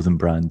we're a clothing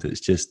brand.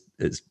 It's just,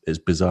 it's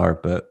bizarre,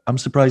 but I'm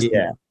surprised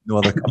no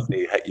other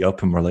company hit you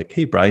up and were like,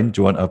 hey, Brian,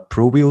 do you want a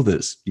pro wheel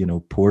that's,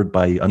 poured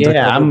by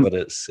Undercover, but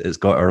it's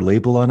got our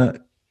label on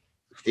it?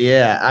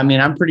 Yeah. I mean,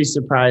 I'm pretty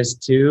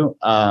surprised too.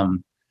 I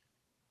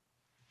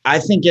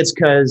think it's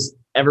because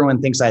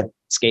everyone thinks I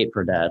skate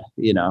for Dead.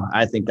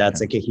 I think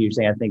that's like a huge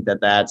thing. I think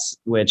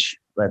which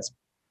let's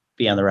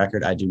be on the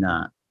record, I do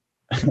not.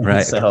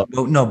 Right. So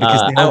well, no,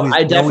 because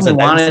I definitely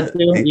wanted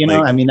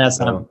to, I mean, that's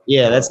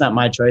not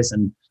my choice.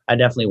 And I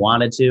definitely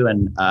wanted to.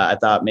 And I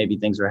thought maybe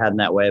things were heading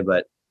that way,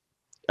 but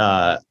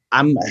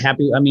I'm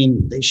happy. I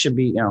mean, they should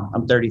be,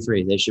 I'm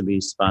 33. They should be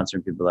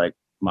sponsoring people like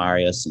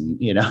Marius, and,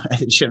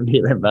 it shouldn't be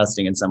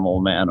investing in some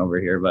old man over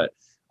here, but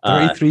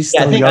 33 is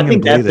still young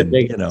and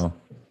bleeding,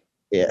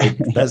 Yeah.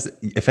 That's,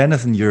 if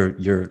anything,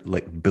 you're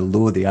like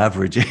below the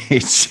average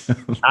age.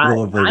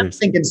 I'm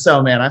thinking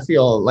so, man. I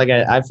feel like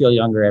I feel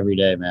younger every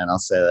day, man. I'll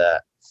say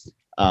that.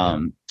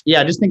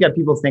 I just think that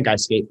people think I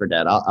skate for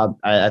Dead.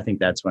 I think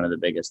that's one of the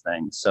biggest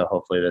things. So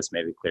hopefully this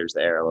maybe clears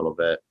the air a little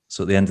bit.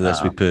 So at the end of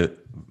this,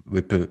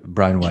 we put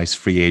Brian Weiss,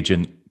 free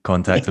agent,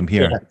 contact him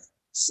here.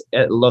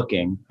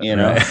 Looking,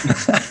 Right.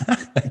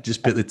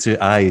 Just put the two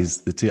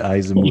eyes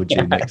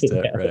emoji next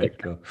to it. Right.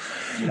 Cool.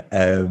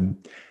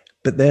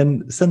 But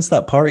then since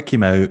that part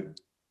came out,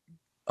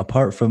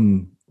 apart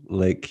from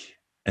like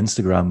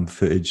Instagram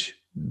footage,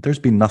 there's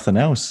been nothing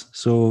else.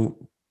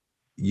 So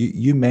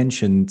you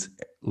mentioned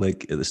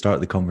like at the start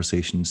of the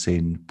conversation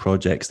saying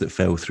projects that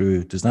fell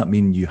through. Does that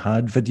mean you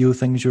had video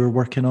things you were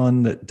working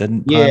on that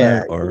didn't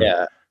pan out? Or?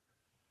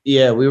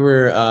 Yeah, we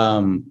were,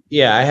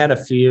 I had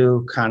a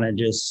few kind of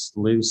just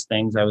loose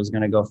things I was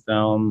going to go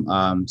film,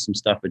 some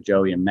stuff with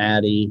Joey and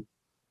Maddie.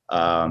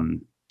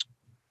 I'm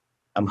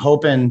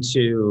hoping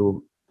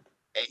to,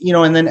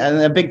 and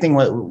a big thing,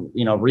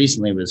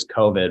 recently was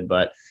COVID,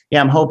 but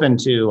I'm hoping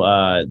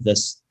to,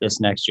 this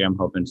next year, I'm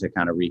hoping to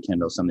kind of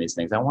rekindle some of these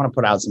things. I want to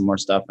put out some more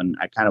stuff. And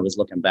I kind of was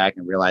looking back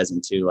and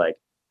realizing too, like,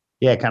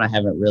 I kind of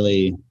haven't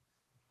really,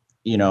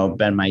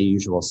 been my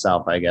usual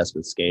self, I guess,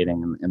 with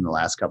skating in the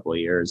last couple of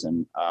years.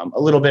 And a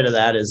little bit of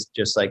that is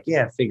just like,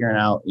 figuring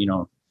out,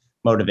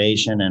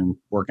 motivation and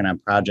working on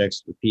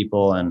projects with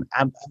people. And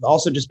I've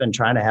also just been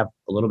trying to have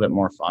a little bit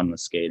more fun with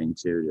skating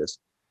too. Just,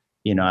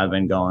 I've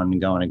been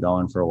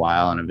going for a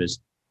while, and I've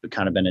just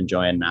kind of been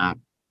enjoying not,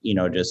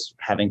 just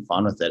having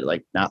fun with it,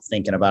 like not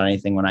thinking about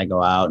anything when I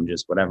go out, and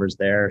just whatever's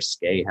there,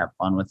 skate, have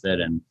fun with it.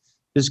 And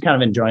just kind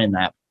of enjoying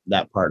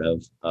that part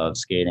of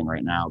skating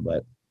right now.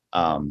 But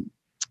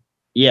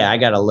I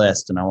got a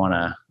list, and I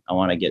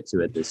want to get to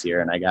it this year.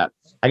 And I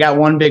got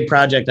one big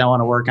project I want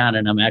to work on,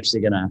 and I'm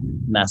actually going to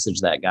message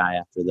that guy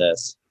after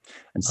this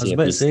and see if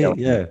he's still.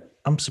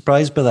 I'm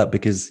surprised by that,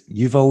 because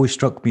you've always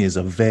struck me as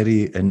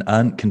and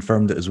Ant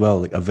confirmed it as well,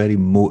 like a very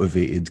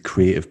motivated,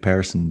 creative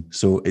person.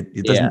 So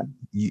it doesn't,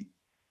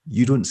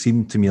 you don't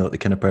seem to me like the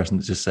kind of person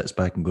that just sits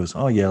back and goes,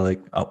 oh yeah,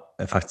 like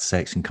if a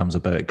section comes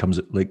about, it comes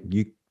like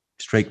you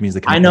strike me as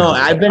the kind of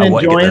person. I've been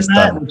enjoying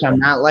that, which I'm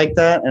not like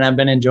that. And I've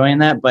been enjoying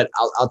that, but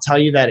I'll tell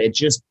you that it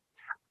just,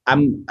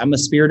 I'm a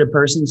spirited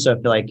person. So I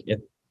feel like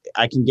if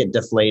I can get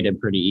deflated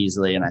pretty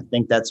easily. And I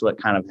think that's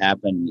what kind of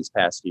happened these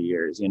past few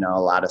years. A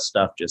lot of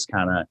stuff just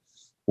kind of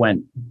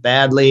went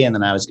badly. And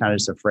then I was kind of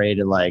just afraid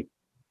to like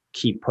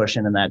keep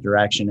pushing in that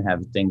direction,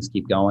 have things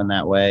keep going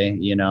that way,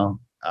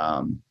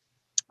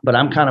 but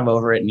I'm kind of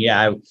over it. And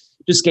yeah, I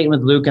just skating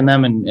with Luke and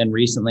them and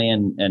recently,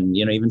 and,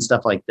 even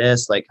stuff like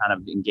this, like kind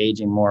of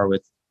engaging more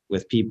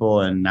with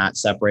people and not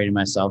separating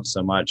myself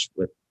so much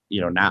with,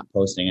 not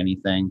posting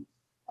anything.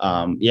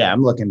 Yeah,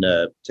 I'm looking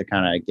to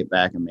kind of get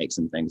back and make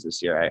some things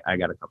this year. I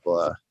got a couple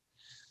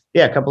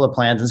of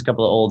plans and a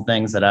couple of old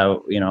things that I,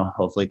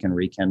 hopefully can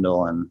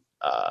rekindle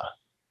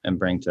and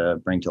bring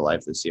to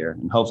life this year.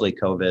 And hopefully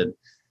COVID,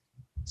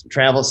 some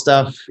travel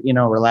stuff,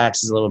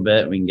 relaxes a little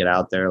bit. We can get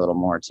out there a little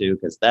more too.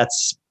 Cause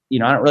that's, I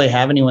don't really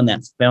have anyone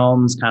that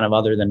films kind of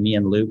other than me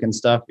and Luke and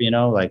stuff,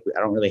 like I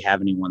don't really have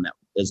anyone that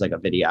is like a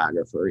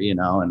videographer,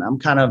 and I'm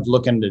kind of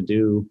looking to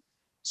do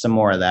some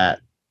more of that,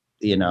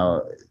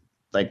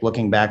 like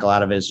looking back, a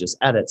lot of it is just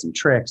edits and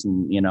tricks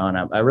and, and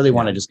I really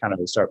want to just kind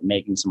of start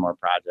making some more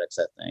projects,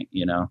 I think,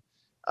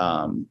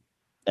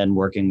 and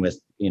working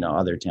with,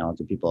 other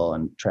talented people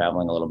and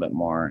traveling a little bit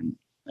more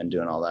and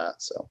doing all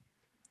that. So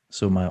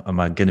am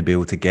I going to be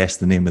able to guess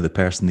the name of the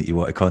person that you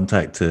want to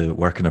contact to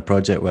work on a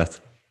project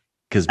with?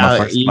 Because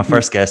my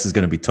first guess is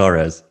going to be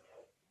Torres.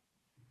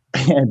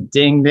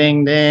 Ding,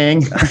 ding,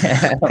 ding.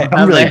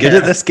 I'm really good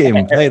at this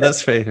game. Hey, that's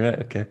fair. Right,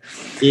 okay.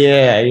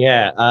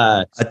 Yeah.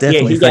 I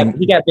definitely think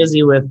he got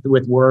busy with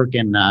work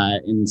and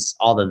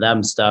all the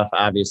them stuff.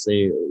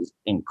 Obviously, it was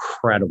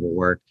incredible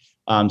work.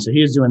 So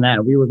he was doing that,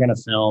 and we were going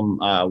to film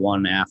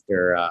one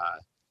after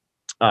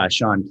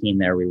Sean came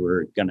there. We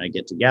were going to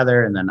get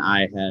together, and then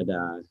I had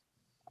a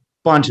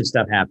bunch of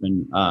stuff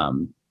happen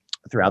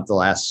throughout the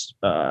last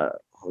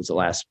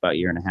about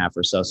year and a half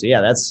or so. So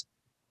yeah,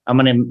 I'm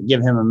going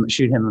to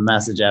shoot him a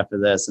message after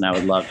this, and I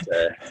would love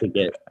to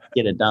get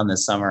it done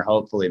this summer,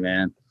 hopefully,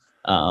 man.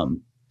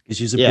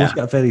 Because you both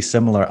got a very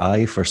similar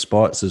eye for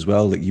spots as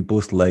well. Like you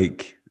both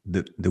like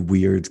the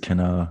weird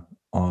kind of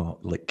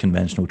like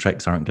conventional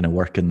tricks aren't going to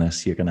work in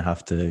this. You're going to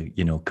have to,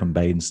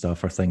 combine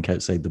stuff or think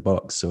outside the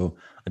box. So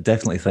I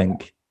definitely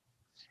think.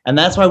 And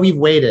that's why we've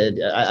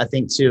waited, I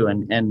think too.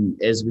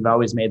 And as we've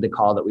always made the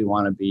call that we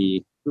want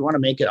to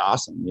make it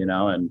awesome,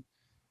 and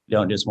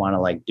don't just want to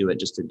like do it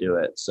just to do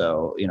it.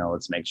 So,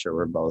 let's make sure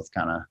we're both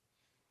kind of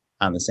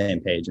on the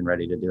same page and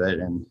ready to do it.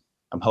 And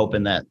I'm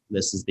hoping that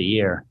this is the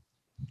year.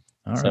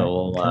 All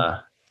so right.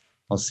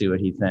 We'll see what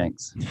he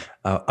thinks.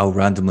 I'll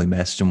randomly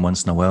message him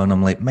once in a while, and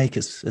I'm like, Mike,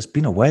 it's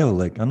been a while.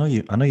 Like, I know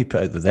you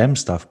put out the them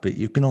stuff, but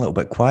you've been a little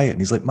bit quiet. And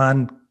he's like,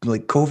 man,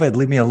 like COVID,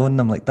 leave me alone.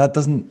 And I'm like, I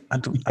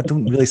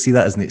don't really see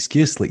that as an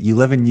excuse. Like, you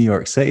live in New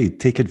York City,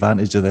 take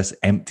advantage of this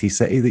empty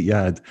city that you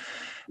had.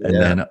 And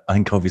then I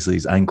think obviously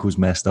his ankle's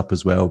messed up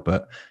as well.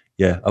 But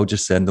yeah, I'll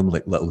just send him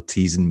like little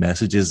teasing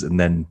messages, and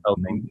then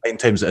 9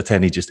 times out of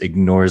 10 he just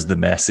ignores the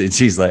message.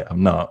 He's like,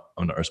 I'm not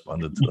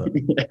responding to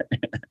that.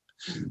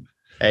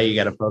 Hey, you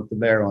got to poke the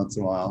bear once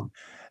in a while.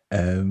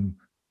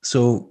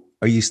 So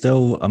are you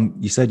still,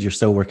 you said you're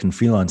still working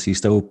freelance. Are you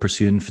still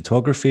pursuing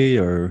photography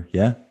or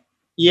yeah?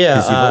 Yeah.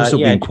 Because you've also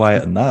been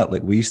quiet on that.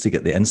 Like we used to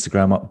get the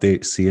Instagram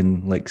updates,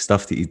 seeing like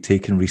stuff that you'd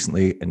taken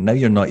recently, and now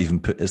you're not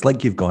even it's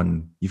like you've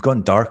gone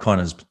dark on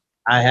us.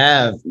 I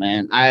have,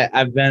 man.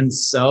 I've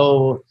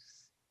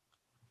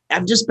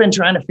just been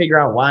trying to figure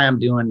out why I'm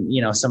doing,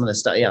 some of the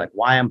stuff. Yeah. Like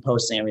why I'm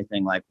posting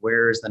everything, like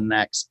where's the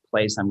next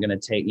place I'm going to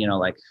take,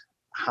 like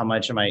how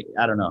much am I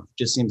don't know.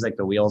 Just seems like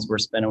the wheels were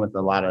spinning with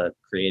a lot of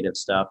creative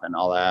stuff and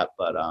all that.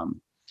 But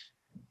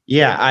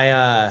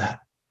yeah,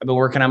 I've been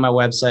working on my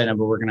website. I've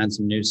been working on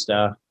some new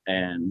stuff,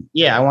 and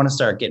yeah, I want to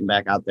start getting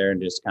back out there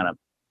and just kind of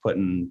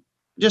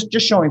just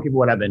showing people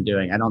what I've been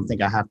doing. I don't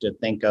think I have to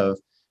think of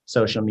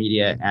social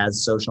media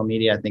as social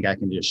media. I think I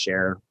can just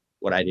share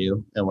what I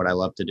do and what I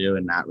love to do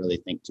and not really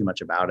think too much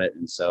about it.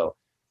 And so,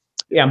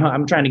 yeah,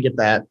 I'm trying to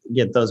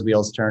get those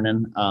wheels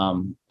turning.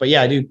 But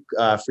yeah, I do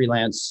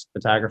freelance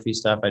photography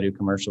stuff. I do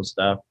commercial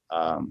stuff.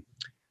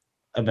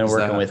 I've been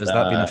working with. Has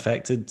that been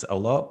affected a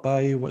lot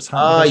by what's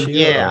happened this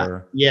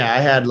year? Yeah. I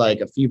had like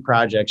a few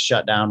projects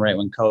shut down right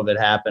when COVID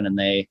happened, and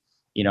they,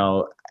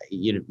 you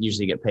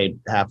usually get paid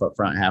half up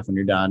front, half when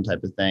you're done,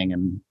 type of thing.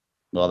 And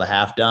well, the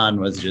half done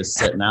was just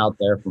sitting out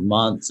there for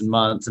months and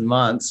months and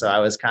months. So I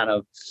was kind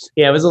of,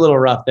 it was a little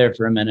rough there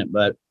for a minute,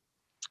 but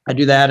I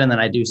do that, and then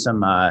I do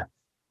some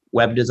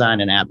web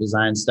design and app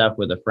design stuff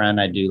with a friend.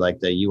 I do like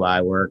the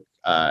UI work.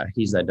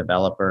 He's a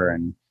developer,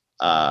 and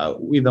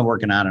we've been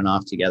working on and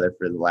off together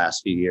for the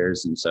last few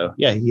years. And so,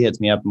 yeah, he hits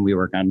me up and we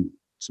work on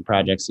some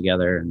projects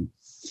together. And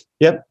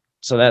yep.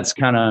 So that's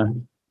kind of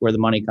where the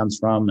money comes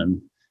from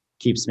and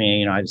keeps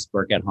me, I just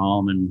work at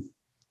home, and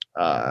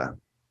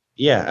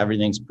yeah,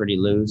 everything's pretty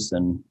loose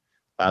and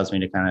allows me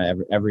to kind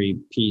of every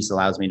piece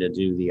allows me to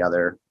do the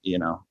other,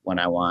 when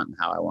I want and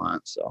how I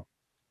want. So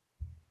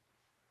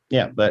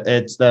yeah, but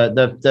it's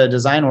the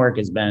design work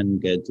has been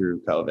good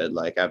through COVID.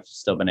 Like I've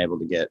still been able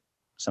to get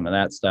some of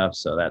that stuff.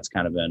 So that's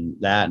kind of been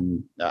that,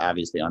 and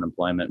obviously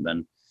unemployment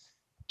been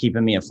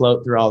keeping me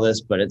afloat through all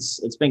this, but it's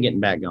been getting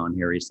back going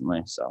here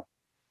recently. So.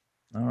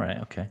 All right.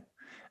 Okay.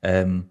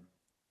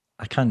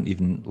 I can't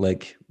even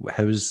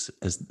has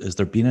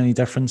there been any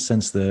difference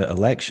since the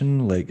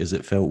election? Like, has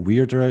it felt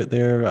weirder out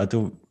there?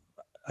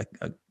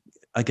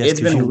 I guess It's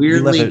because been you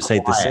live weirdly outside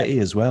the quiet. city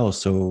as well.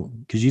 So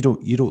because you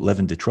don't live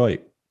in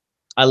Detroit.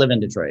 I live in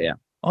Detroit. Yeah.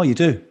 Oh, you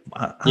do.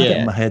 I had it in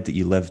Yeah. my head that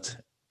you lived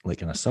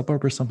like in a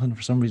suburb or something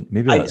for some reason.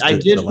 Maybe that's I the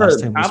did last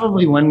for time we spoke.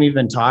 probably when we've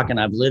been talking.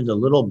 I've lived a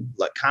little,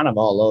 like, kind of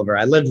all over.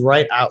 I lived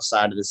right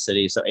outside of the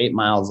city, so 8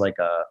 miles, like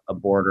a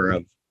border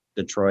of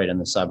Detroit and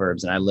the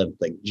suburbs, and I lived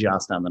like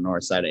just on the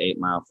north side of 8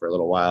 Mile for a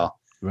little while.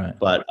 Right.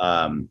 But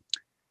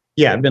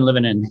yeah, I've been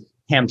living in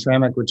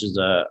Hamtramck,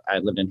 I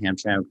lived in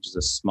Hamtramck, which is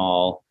a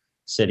small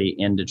city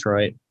in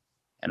Detroit,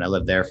 and I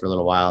lived there for a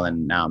little while,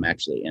 and now I'm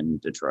actually in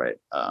Detroit.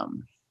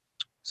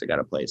 So I got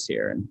a place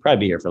here, and probably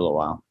be here for a little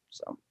while.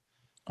 So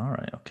All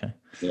right. Okay.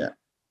 yeah.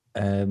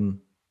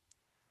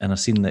 And I've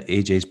seen that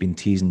AJ's been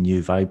teasing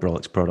new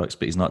Vibrolix products,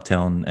 but he's not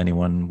telling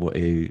anyone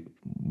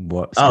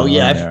what's Oh going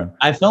yeah, on there.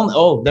 I filmed.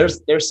 Oh,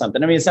 there's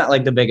something. I mean, it's not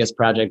like the biggest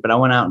project, but I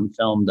went out and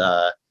filmed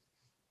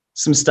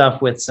some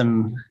stuff with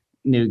some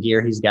new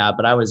gear he's got.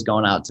 But I was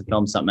going out to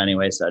film something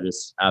anyway, so I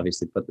just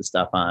obviously put the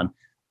stuff on.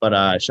 But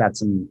I shot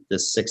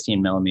this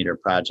 16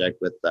 mm project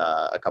with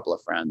a couple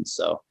of friends.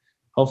 So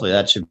hopefully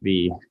that should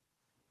be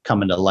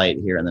coming to light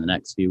here in the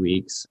next few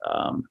weeks.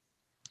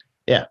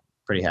 Yeah,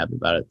 pretty happy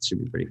about it. It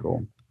should be pretty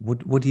cool.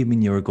 What do you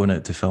mean you were going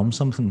out to film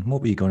something?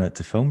 What were you going out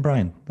to film,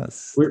 Brian?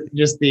 We're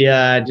just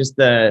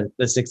the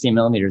 16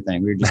 mm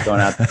thing. We were just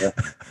going out to,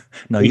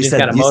 No, we you just said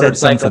got a you said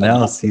motorcycle something and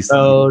else. off the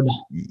road.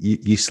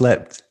 You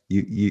slept.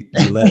 You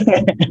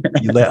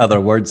let other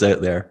words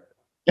out there.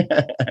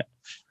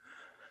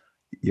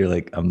 You're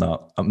like, I'm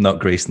not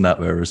gracing that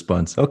with a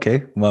response.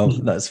 Okay, well,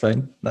 that's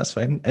fine. That's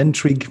fine.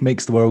 Intrigue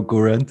makes the world go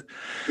round.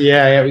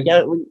 Yeah, we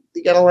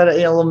gotta let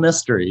it a little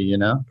mystery, you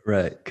know.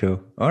 Right,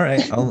 cool. All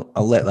right, I'll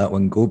let that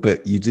one go.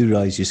 But you do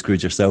realize you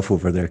screwed yourself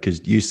over there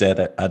because you said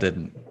it. I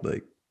didn't.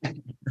 Like,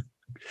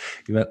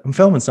 you went, I'm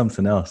filming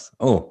something else.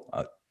 Oh,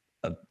 I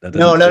didn't.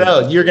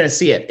 No. You're gonna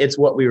see it. It's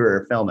what we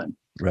were filming.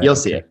 Right, You'll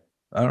see it.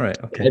 All right.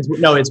 Okay.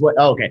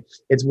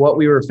 It's what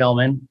we were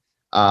filming.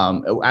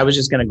 I was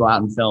just gonna go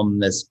out and film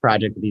this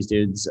project with these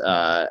dudes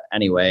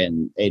anyway,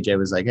 and AJ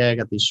was like, "Hey, I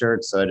got these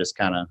shirts," so I just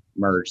kind of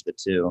merged the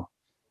two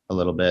a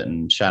little bit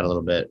and shot a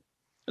little bit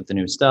with the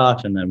new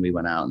stuff, and then we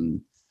went out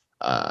and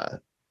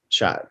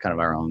shot kind of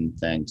our own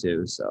thing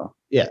too. So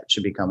yeah, it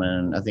should be coming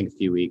in, I think, a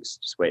few weeks.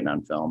 Just waiting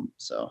on film.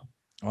 So.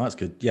 Oh, that's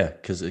good. Yeah,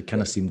 because it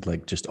kind of seemed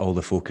like just all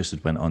the focus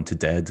had went on to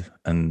Dead,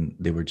 and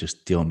they were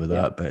just dealing with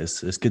that. But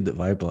it's good that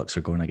Vibrolix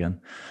are going again.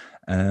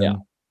 Yeah.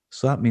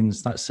 So that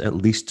means that's at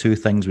least two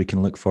things we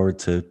can look forward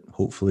to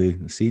hopefully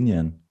seeing you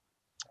in.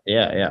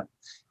 Yeah.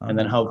 And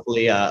then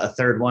hopefully a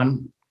third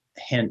one.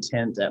 Hint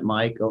at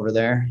Mike over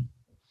there.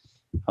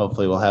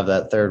 Hopefully we'll have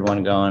that third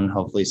one going.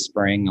 Hopefully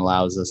spring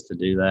allows us to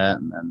do that.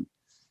 And then,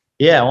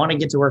 yeah, I want to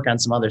get to work on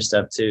some other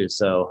stuff too.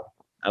 So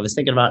I was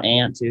thinking about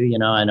Ant too. You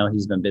know, I know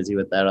he's been busy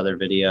with that other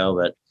video,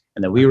 and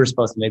then we were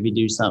supposed to maybe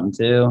do something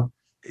too.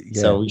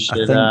 Yeah, so we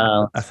should.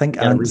 I think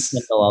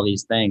rekindle all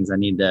these things. I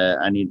need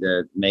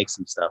to make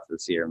some stuff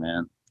this year,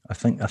 man. I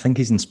think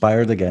he's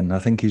inspired again. I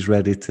think he's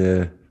ready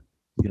to.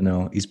 You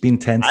know, he's been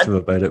tentative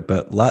about it,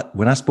 but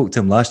when I spoke to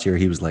him last year,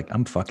 he was like,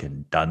 "I'm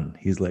fucking done."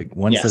 He's like,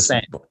 once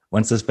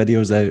this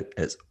video's out,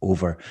 it's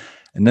over.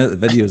 And now that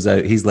the video's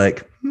out, he's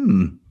like,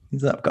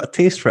 he's like, I've got a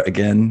taste for it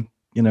again.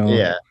 You know.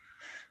 Yeah.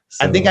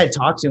 So, I think I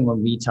talked to him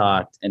when we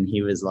talked, and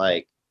he was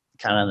like,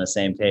 kind of on the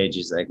same page.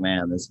 He's like,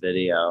 "Man, this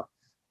video,"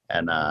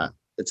 and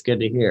it's good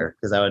to hear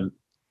because I would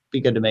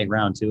be good to make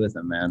round 2 with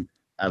him, man.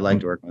 I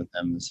liked working with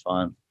him. It was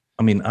fun.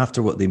 I mean,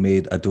 after what they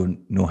made, I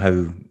don't know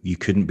how you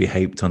couldn't be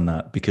hyped on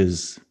that,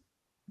 because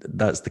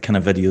that's the kind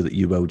of video that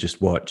you will just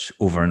watch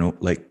over and over.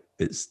 Like,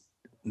 it's,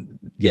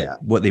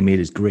 what they made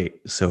is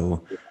great.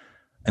 So,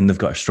 and they've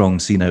got a strong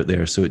scene out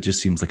there. So it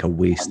just seems like a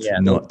waste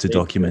not to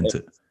document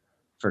it.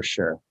 For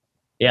sure.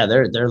 Yeah,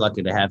 they're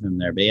lucky to have him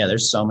there. But yeah,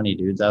 there's so many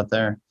dudes out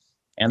there.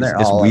 And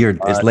it's weird.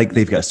 It's like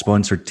they've got a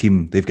sponsored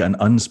team. They've got an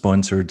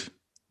unsponsored,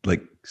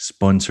 like,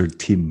 sponsored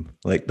team.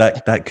 Like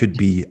that could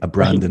be a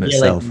brand in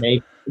itself.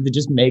 They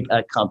just make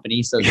a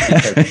company so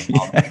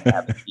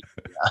that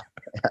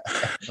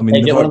I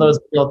mean, get one of those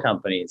bill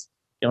companies.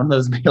 Get one of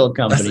those bill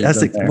companies. That's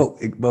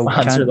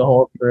sponsor the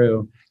whole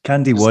crew.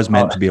 Candy was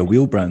meant to be a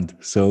wheel brand,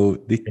 so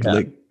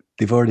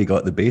they've already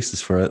got the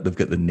basis for it. They've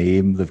got the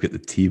name, they've got the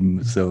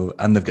team,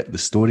 and they've got the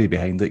story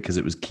behind it because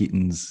it was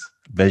Keaton's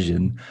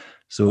vision.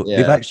 So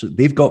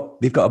they've got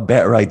a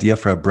better idea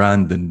for a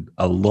brand than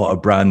a lot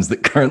of brands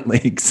that currently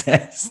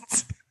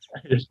exist.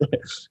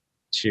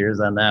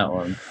 Cheers on that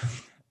one.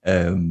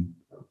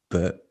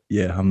 But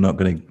yeah, I'm not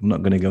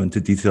gonna go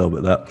into detail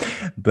about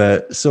that.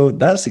 But so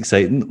that's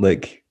exciting,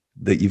 like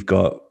that you've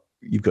got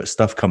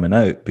stuff coming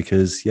out,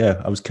 because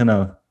I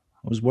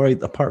was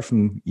worried, apart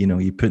from,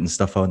 you putting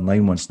stuff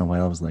online once in a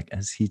while, I was like,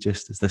 is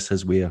this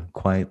his way of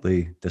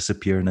quietly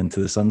disappearing into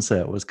the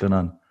sunset? What's going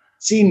on?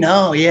 See,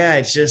 no,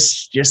 it's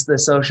just the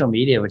social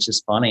media, which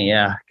is funny.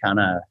 Yeah, kind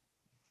of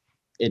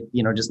it,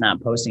 just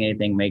not posting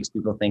anything makes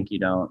people think you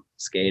don't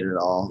skate at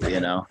all,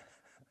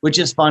 which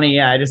is funny.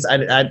 Yeah,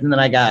 and then I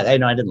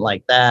didn't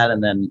like that.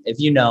 And then if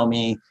you know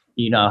me,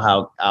 you know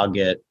how I'll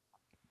get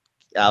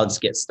I'll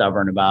just get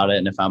stubborn about it.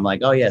 And if I'm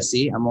like, oh yeah,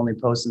 see, I'm only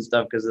posting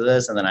stuff because of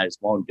this, and then I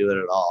just won't do it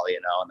at all, you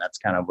know, and that's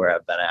kind of where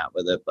I've been at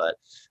with it. But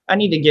I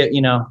need to get,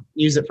 you know,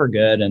 use it for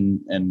good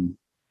and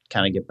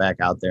kind of get back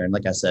out there. And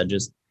like I said,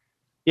 just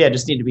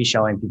need to be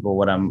showing people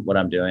what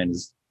I'm doing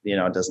is, you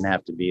know, it doesn't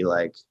have to be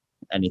like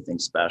anything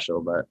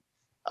special, but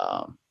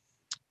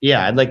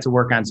yeah, I'd like to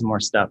work on some more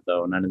stuff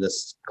though. None of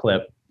this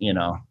clip, you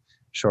know,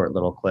 short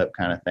little clip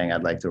kind of thing.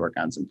 I'd like to work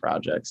on some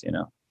projects, you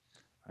know.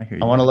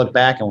 I want to look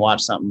back and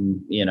watch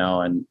something, you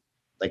know, and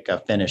like a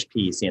finished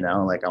piece, you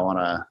know, like I want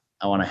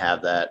to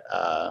have that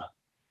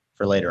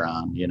for later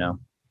on, you know.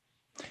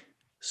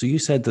 So you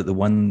said that the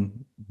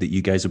one that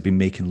you guys have been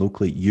making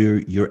locally,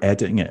 you're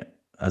editing it,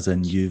 as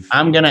in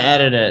I'm gonna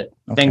edit it.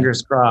 Okay.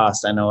 Fingers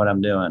crossed. I know what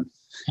I'm doing.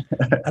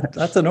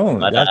 I don't know.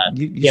 But,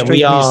 you strike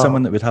me as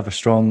someone that would have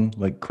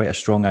quite a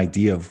strong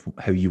idea of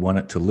how you want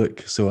it to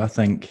look. So I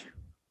think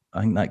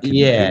that could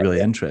be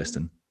really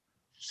interesting.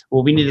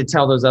 Well, we need to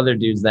tell those other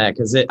dudes that,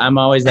 because I'm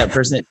always that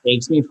person that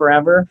takes me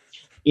forever,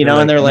 you know,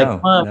 and they're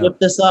like, whip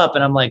this up.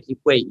 And I'm like,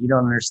 wait, you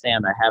don't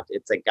understand.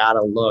 It's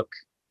gotta look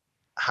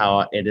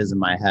how it is in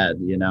my head,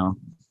 you know?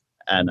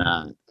 And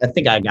I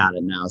think I got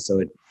it now. So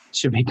it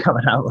should be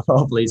coming out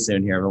hopefully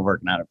soon here. I've been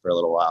working on it for a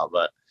little while,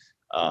 but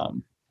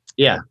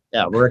yeah,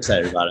 we're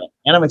excited about it.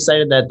 And I'm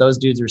excited that those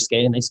dudes are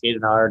skating. They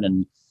skated hard,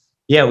 and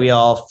yeah, we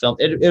all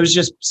filmed. It was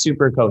just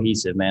super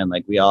cohesive, man.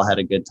 Like we all had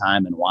a good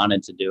time and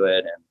wanted to do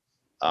it.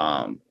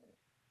 And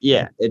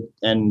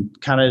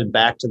and kind of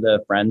back to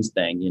the friends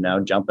thing, you know,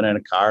 jumping in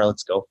a car,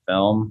 let's go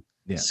film,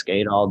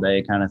 skate all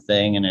day kind of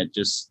thing. And it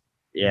just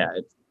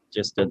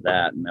did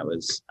that. And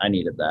I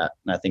needed that.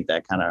 And I think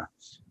that kind of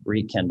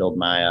rekindled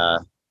my,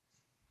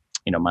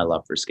 my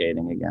love for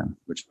skating again,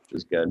 which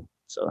was good.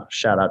 So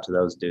shout out to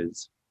those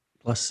dudes.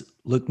 Plus,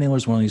 Luke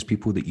Naylor's one of these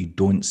people that you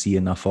don't see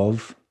enough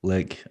of.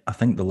 Like, I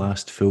think the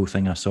last full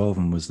thing I saw of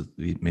him was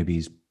maybe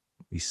his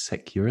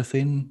sick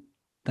urethane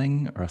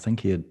thing, or I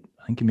think he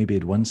maybe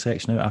had one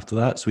section out after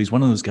that. So he's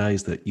one of those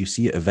guys that you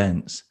see at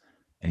events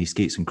and he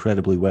skates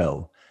incredibly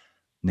well.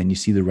 And then you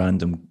see the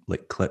random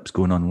like clips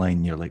going online.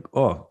 And you're like,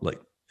 oh,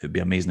 like it'd be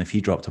amazing if he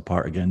dropped a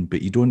part again.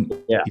 But he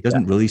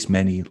doesn't release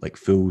many like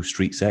full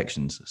street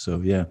sections. So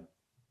yeah.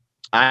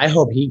 I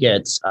hope he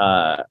gets,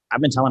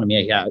 I've been telling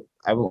him,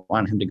 I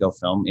want him to go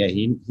film. Yeah,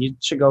 he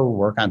should go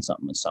work on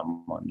something with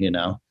someone, you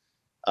know.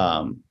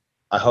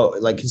 I hope,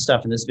 like, his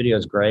stuff in this video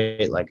is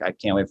great. Like, I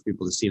can't wait for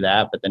people to see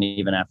that. But then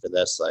even after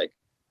this, like,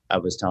 I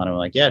was telling him,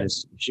 like, you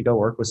should go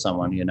work with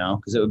someone, you know,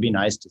 because it would be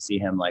nice to see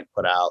him like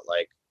put out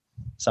like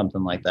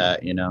something like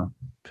that, you know.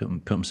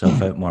 Put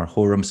himself out more,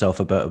 whore himself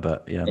about a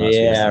bit.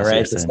 Yeah,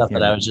 right. The stuff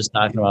that I was just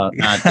talking about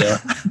not doing.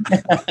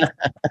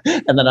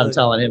 And then I'm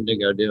telling him to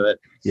go do it.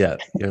 Yeah.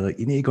 You're like,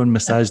 you need to go and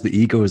massage the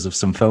egos of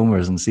some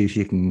filmers and see if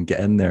you can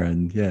get in there.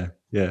 And yeah,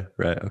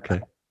 right.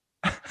 Okay.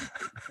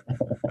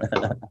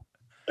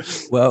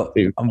 Well,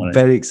 I'm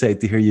very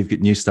excited to hear you've got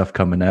new stuff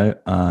coming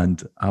out,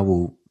 and I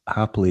will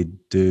happily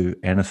do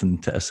anything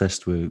to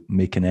assist with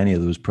making any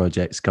of those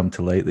projects come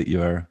to light that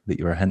you are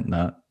hinting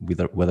at,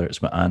 whether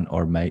it's my aunt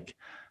or Mike.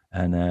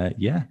 And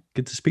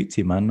good to speak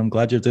to you, man. I'm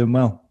glad you're doing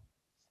well.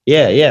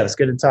 Yeah, it's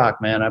good to talk,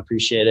 man. I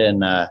appreciate it,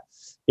 and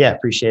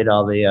appreciate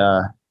all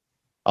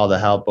the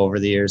help over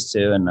the years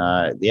too. And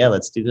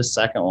let's do the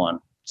second one.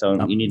 So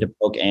you need to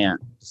poke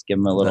Ant. Just give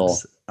him a little.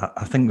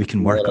 I think we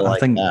can work. I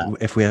think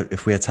if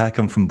we attack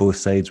him from both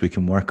sides, we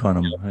can work on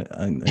him.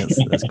 I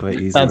think that's quite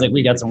easy. Sounds like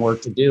we got some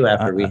work to do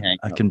after we hang.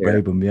 I can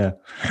bribe him. Yeah.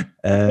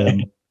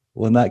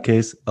 Well, in that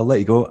case, I'll let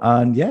you go.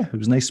 And it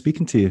was nice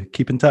speaking to you.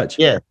 Keep in touch.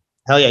 Yeah.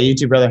 Hell yeah. You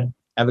too, brother.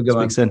 Have a good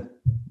one. Speak soon.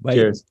 Bye.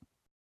 Cheers.